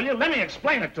believe me, will you? Let me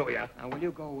explain it to you. Now, will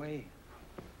you go away?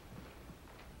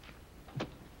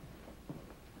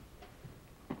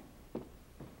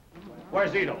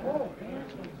 Where's Ito?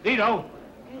 Ito?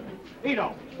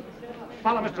 Ito!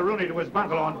 Follow Mr. Rooney to his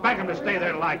bungalow and beg him to stay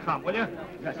there till I come, will you?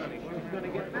 Yes.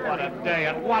 What a day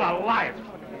and what a life.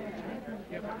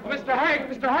 Mr.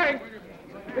 Hank!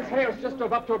 Miss Hales just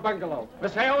drove up to her bungalow.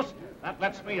 Miss Hales, that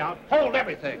lets me out. Hold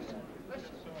everything.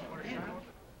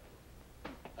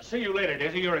 I'll see you later,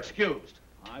 Daisy. You're excused.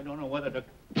 I don't know whether to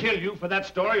kill you for that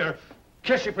story or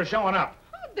kiss you for showing up.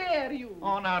 How dare you?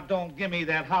 Oh, now, don't give me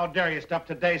that how dare you stuff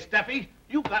today, Steffi.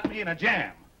 You got me in a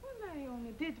jam. Well, I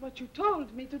only did what you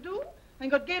told me to do and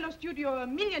got Galo Studio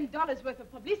 $1 million worth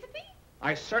of publicity.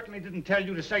 I certainly didn't tell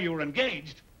you to say you were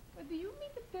engaged. But do you mean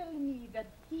to tell me that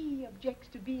he objects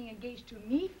to being engaged to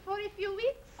me for a few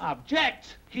weeks?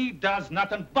 Object? He does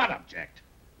nothing but object.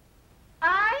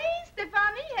 I,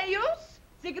 Stefani Hayos,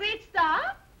 the great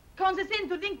star, condescend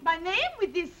to link my name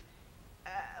with this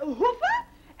hoofer,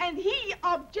 and he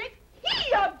objects.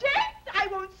 He objects! I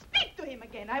won't speak to him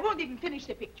again. I won't even finish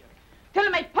the picture. Tell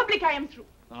my public I am through.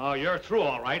 Oh, you're through,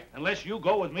 all right, unless you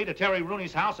go with me to Terry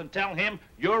Rooney's house and tell him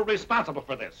you're responsible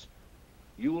for this.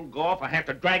 You'll go if I have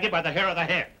to drag you by the hair of the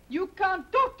head. You can't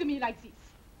talk to me like this.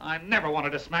 I never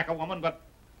wanted to smack a woman, but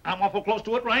I'm awful close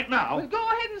to it right now. Well, go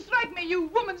ahead and strike me, you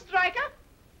woman striker.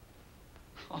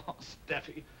 Oh,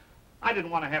 Steffi, I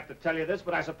didn't want to have to tell you this,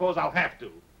 but I suppose I'll have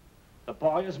to. The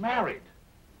boy is married.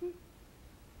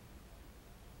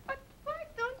 But why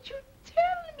don't you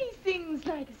tell me things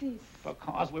like this?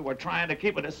 Because we were trying to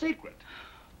keep it a secret.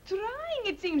 Trying,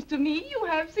 it seems to me, you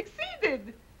have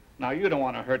succeeded. Now, you don't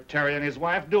want to hurt Terry and his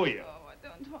wife, do you? Oh, I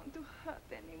don't want to hurt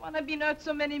anyone. I've been hurt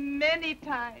so many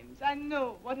times. I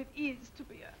know what it is to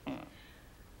be hurt.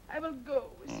 I will go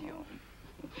with you.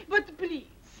 But please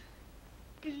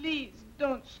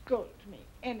don't scold me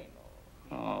anymore.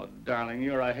 Oh, darling,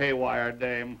 you're a haywire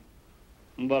dame.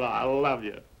 But I love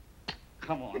you.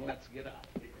 Come on, let's get out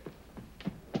of here.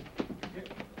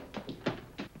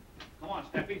 Come on,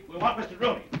 Steppy. We want Mr.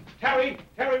 Rooney. Terry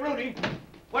Rooney.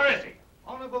 Where is he?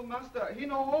 Honorable master, he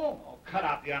no home. Oh, cut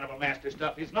out the honorable master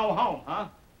stuff. He's no home, huh?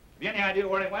 Have you any idea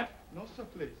where he went? No, sir,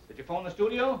 please. Did you phone the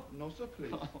studio? No, sir,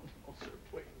 please. Oh, no, sir,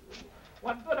 please.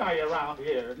 What good are you around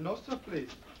here? No, sir, please.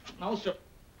 No, sir.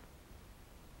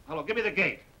 Hello, give me the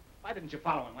gate. Why didn't you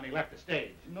follow him when he left the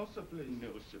stage? No, sir, please. No,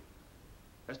 sir.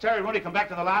 Has Terry Rooney come back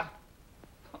to the lot?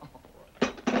 All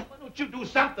right. Why don't you do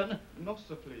something? No,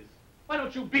 sir, please. Why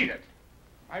don't you beat it?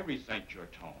 I resent your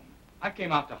tone. I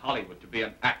came out to Hollywood to be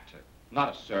an actor,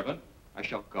 not a servant. I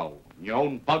shall go. In your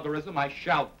own buggerism, I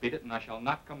shall beat it, and I shall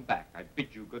not come back. I bid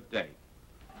you good day.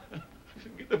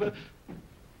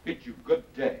 Bid you good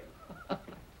day.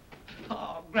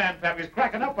 Oh, Grandpappy's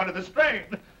cracking up under the strain.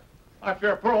 I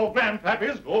fear poor old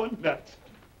Grandpappy is going nuts.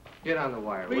 Get on the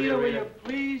wire, will Rita, will Rita? you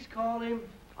please call him?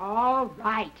 All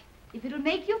right. If it'll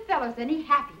make you fellows any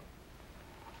happier.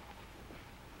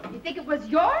 You think it was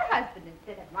your husband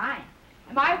instead of mine.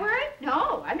 Am I worried?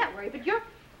 No, I'm not worried, but you're...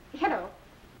 Hello.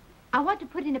 I want to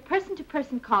put in a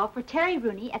person-to-person call for Terry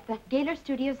Rooney at the Gaylor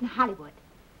Studios in Hollywood.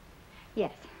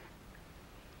 Yes.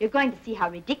 You're going to see how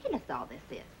ridiculous all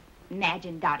this is.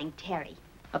 Imagine doubting Terry.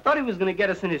 I thought he was going to get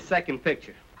us in his second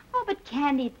picture. Oh, but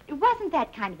Candy, it wasn't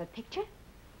that kind of a picture.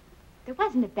 There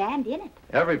wasn't a band in it.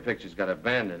 Every picture's got a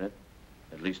band in it.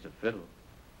 At least a fiddle.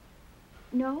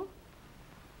 No?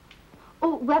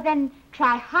 Oh, well then,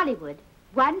 try Hollywood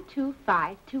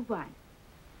 12521.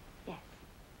 Yes.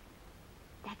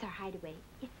 That's our hideaway.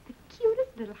 It's the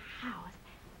cutest little house.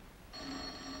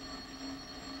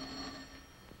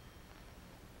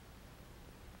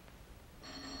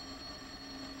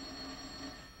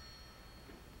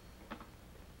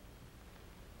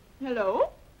 Hello?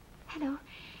 Hello.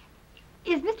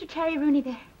 Is Mr. Terry Rooney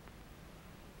there?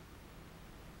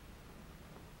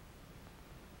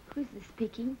 Who's this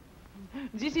speaking?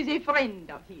 This is a friend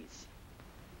of his.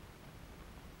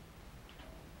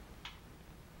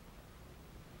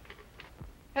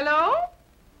 Hello?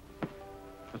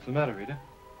 What's the matter, Rita?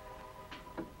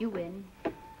 You win.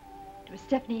 It was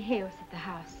Stephanie Hayos at the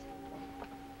house.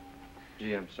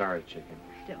 Gee, I'm sorry, chicken.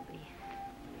 Don't be.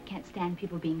 I can't stand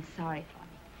people being sorry for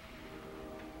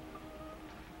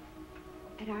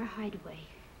me. At our hideaway.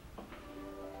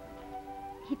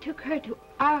 He took her to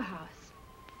our house.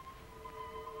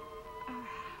 Our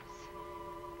house.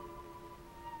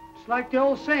 It's like the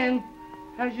old saying,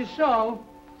 as you sow.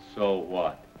 So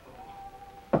what?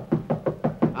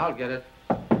 I'll get it.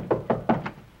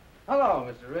 Hello,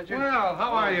 Mr. Richards. Well,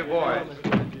 how are you, boys?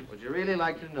 Would you really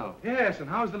like to know? Yes, and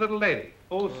how's the little lady?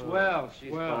 Oh, swell.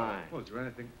 She's Well, fine. oh, is there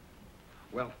anything?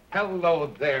 Well,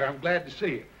 hello there. I'm glad to see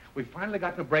you. We finally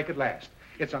got to break at last.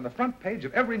 It's on the front page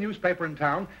of every newspaper in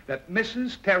town that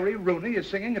Mrs. Terry Rooney is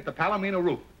singing at the Palomino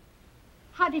roof.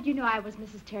 How did you know I was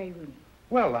Mrs. Terry Rooney?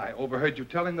 Well, I overheard you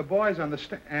telling the boys on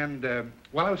the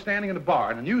while I was standing in a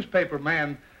bar, and a newspaper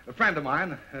man, a friend of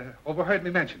mine, overheard me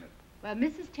mention it. Well,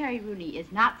 Mrs. Terry Rooney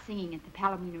is not singing at the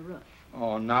Palomino roof.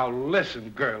 Oh, now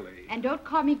listen, girlie. And don't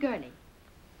call me girlie.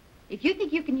 If you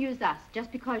think you can use us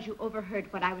just because you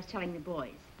overheard what I was telling the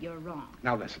boys, you're wrong.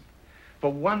 Now listen.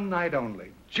 For one night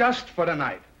only, just for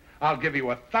tonight, I'll give you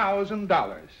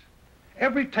 $1,000.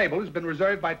 Every table has been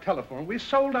reserved by telephone. We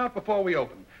sold out before we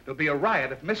opened. There'll be a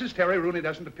riot if Mrs. Terry Rooney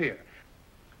doesn't appear.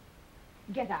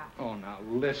 Get out. Oh, now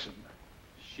listen.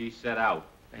 She said out.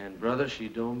 And, brother, she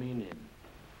don't mean in.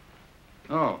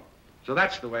 Oh, so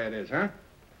that's the way it is, huh?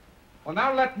 Well,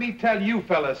 now let me tell you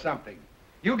fellas something.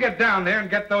 You get down there and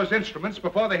get those instruments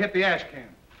before they hit the ash can.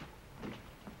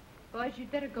 Boys,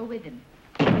 you'd better go with him.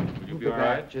 You'll be all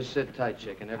right. Just sit tight,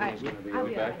 chicken. Everything's going to be I'll right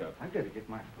be back all right. up. I've got to get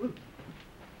my flute.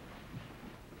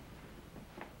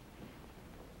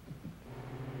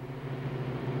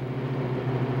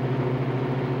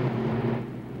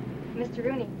 Mr.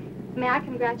 Rooney, may I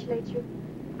congratulate you?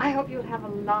 I hope you'll have a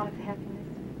lot of happiness.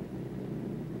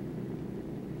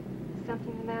 Is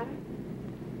something the matter?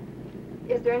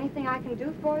 Is there anything I can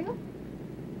do for you?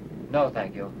 No,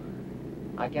 thank you.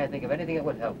 I can't think of anything that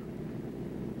would help.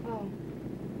 Oh.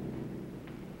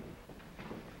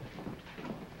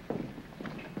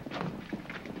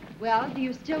 Well, do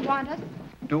you still want us?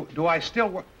 Do I still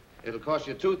want... It'll cost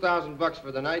you $2,000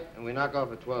 for the night, and we knock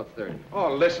off at 12:30.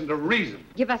 Oh, listen to reason.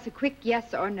 Give us a quick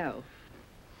yes or no.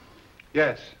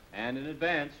 Yes. And in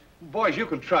advance. Boys, you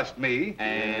can trust me.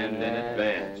 And in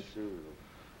advance.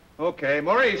 Okay,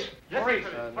 Maurice. Yes, Maurice,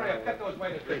 sir. hurry up. Get those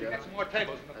waiters ready. Get some more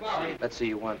tables in the flower. Let's see,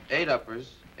 you want 8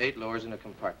 uppers, 8 lowers in a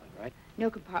compartment, right? No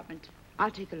compartment.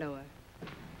 I'll take a lower.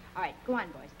 All right, go on,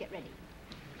 boys. Get ready.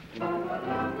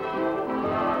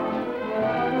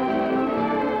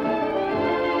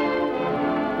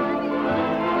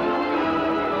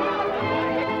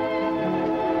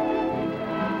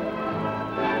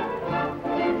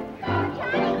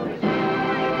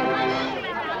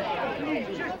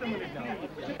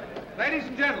 Ladies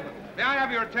and gentlemen, may I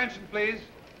have your attention, please?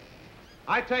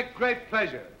 I take great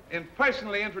pleasure in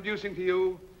personally introducing to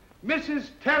you Mrs.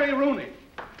 Terry Rooney.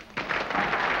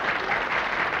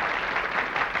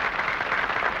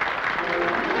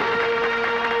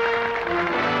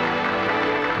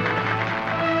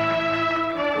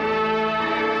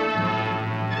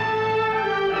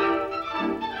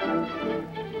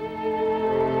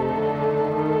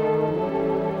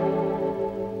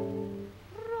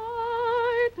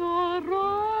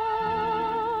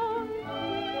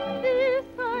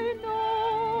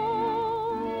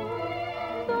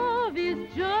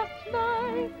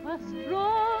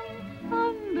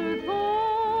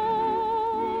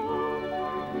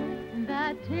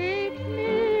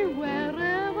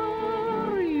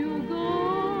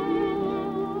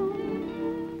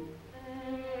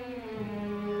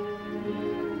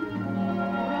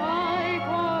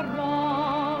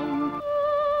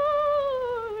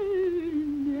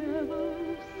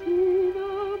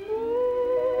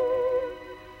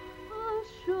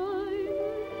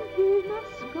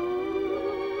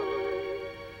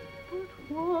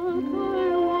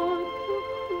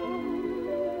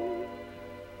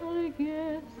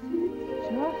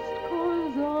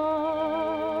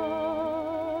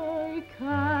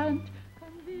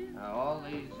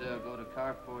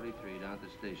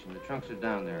 The trunks are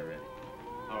down there already.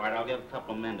 All right, I'll get a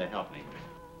couple of men to help me.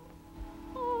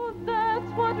 Oh,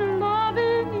 that's what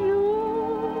loving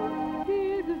you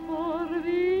did for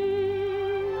me.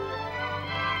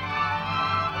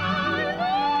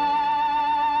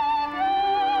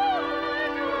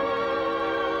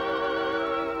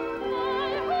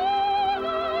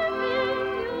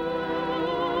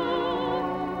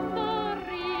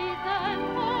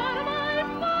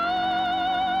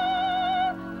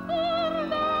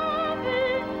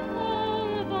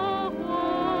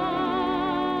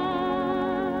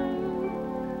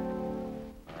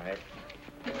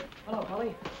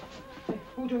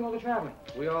 Doing all the traveling?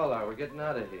 We all are. We're getting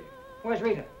out of here. Where's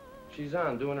Rita? She's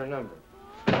on, doing her number.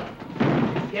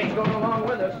 She ain't going along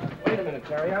with us. Wait a minute,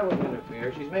 Terry. I wouldn't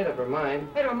interfere. She's made up her mind.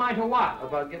 Made up her mind to what?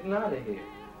 About getting out of here.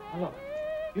 Now look,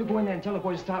 you go in there and tell the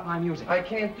boys to stop my music. I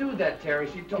can't do that, Terry.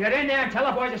 She told... Get in there and tell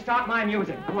the boys to stop my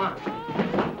music. Come on.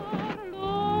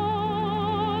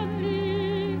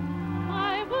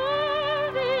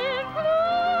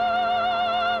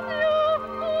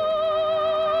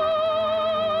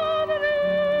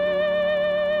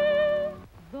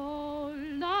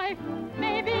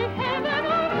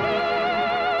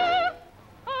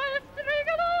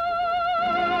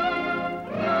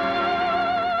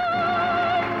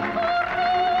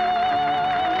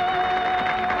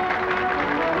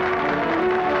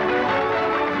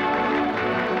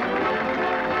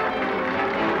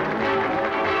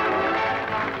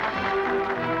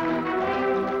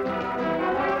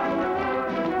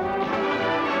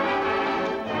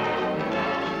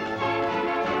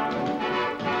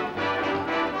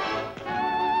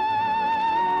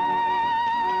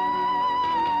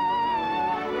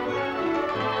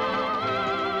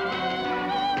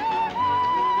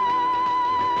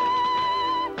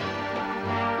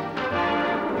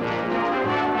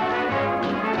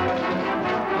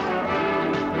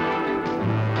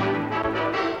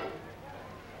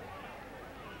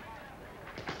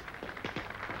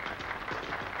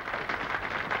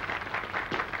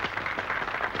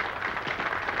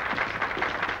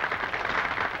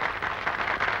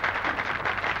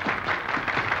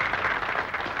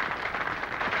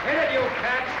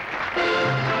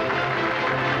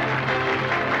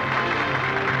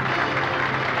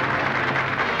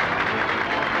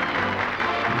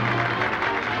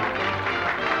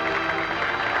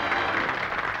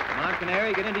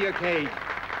 Canary, get into your cage.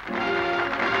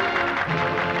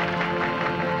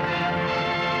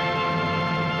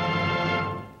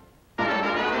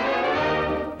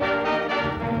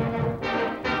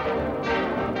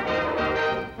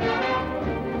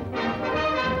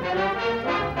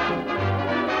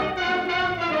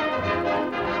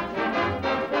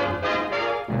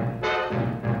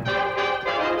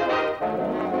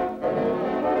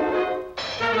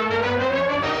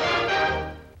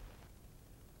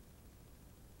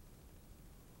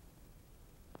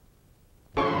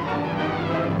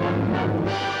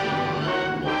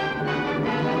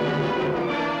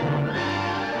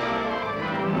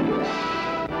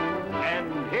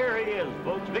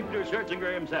 Dr.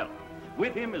 Scherzinger himself.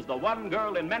 With him is the one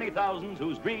girl in many thousands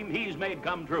whose dream he's made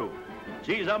come true.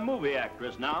 She's a movie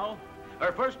actress now.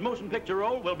 Her first motion picture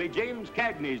role will be James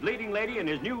Cagney's leading lady in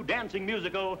his new dancing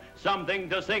musical, Something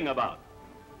to Sing About.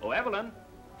 Oh, Evelyn,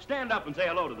 stand up and say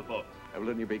hello to the folks.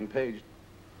 Evelyn, you're being paged.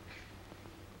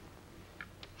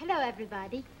 Hello,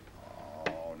 everybody.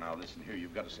 Oh, now listen here.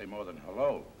 You've got to say more than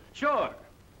hello. Sure.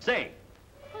 Sing.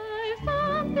 I've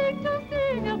something to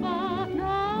sing about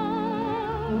now.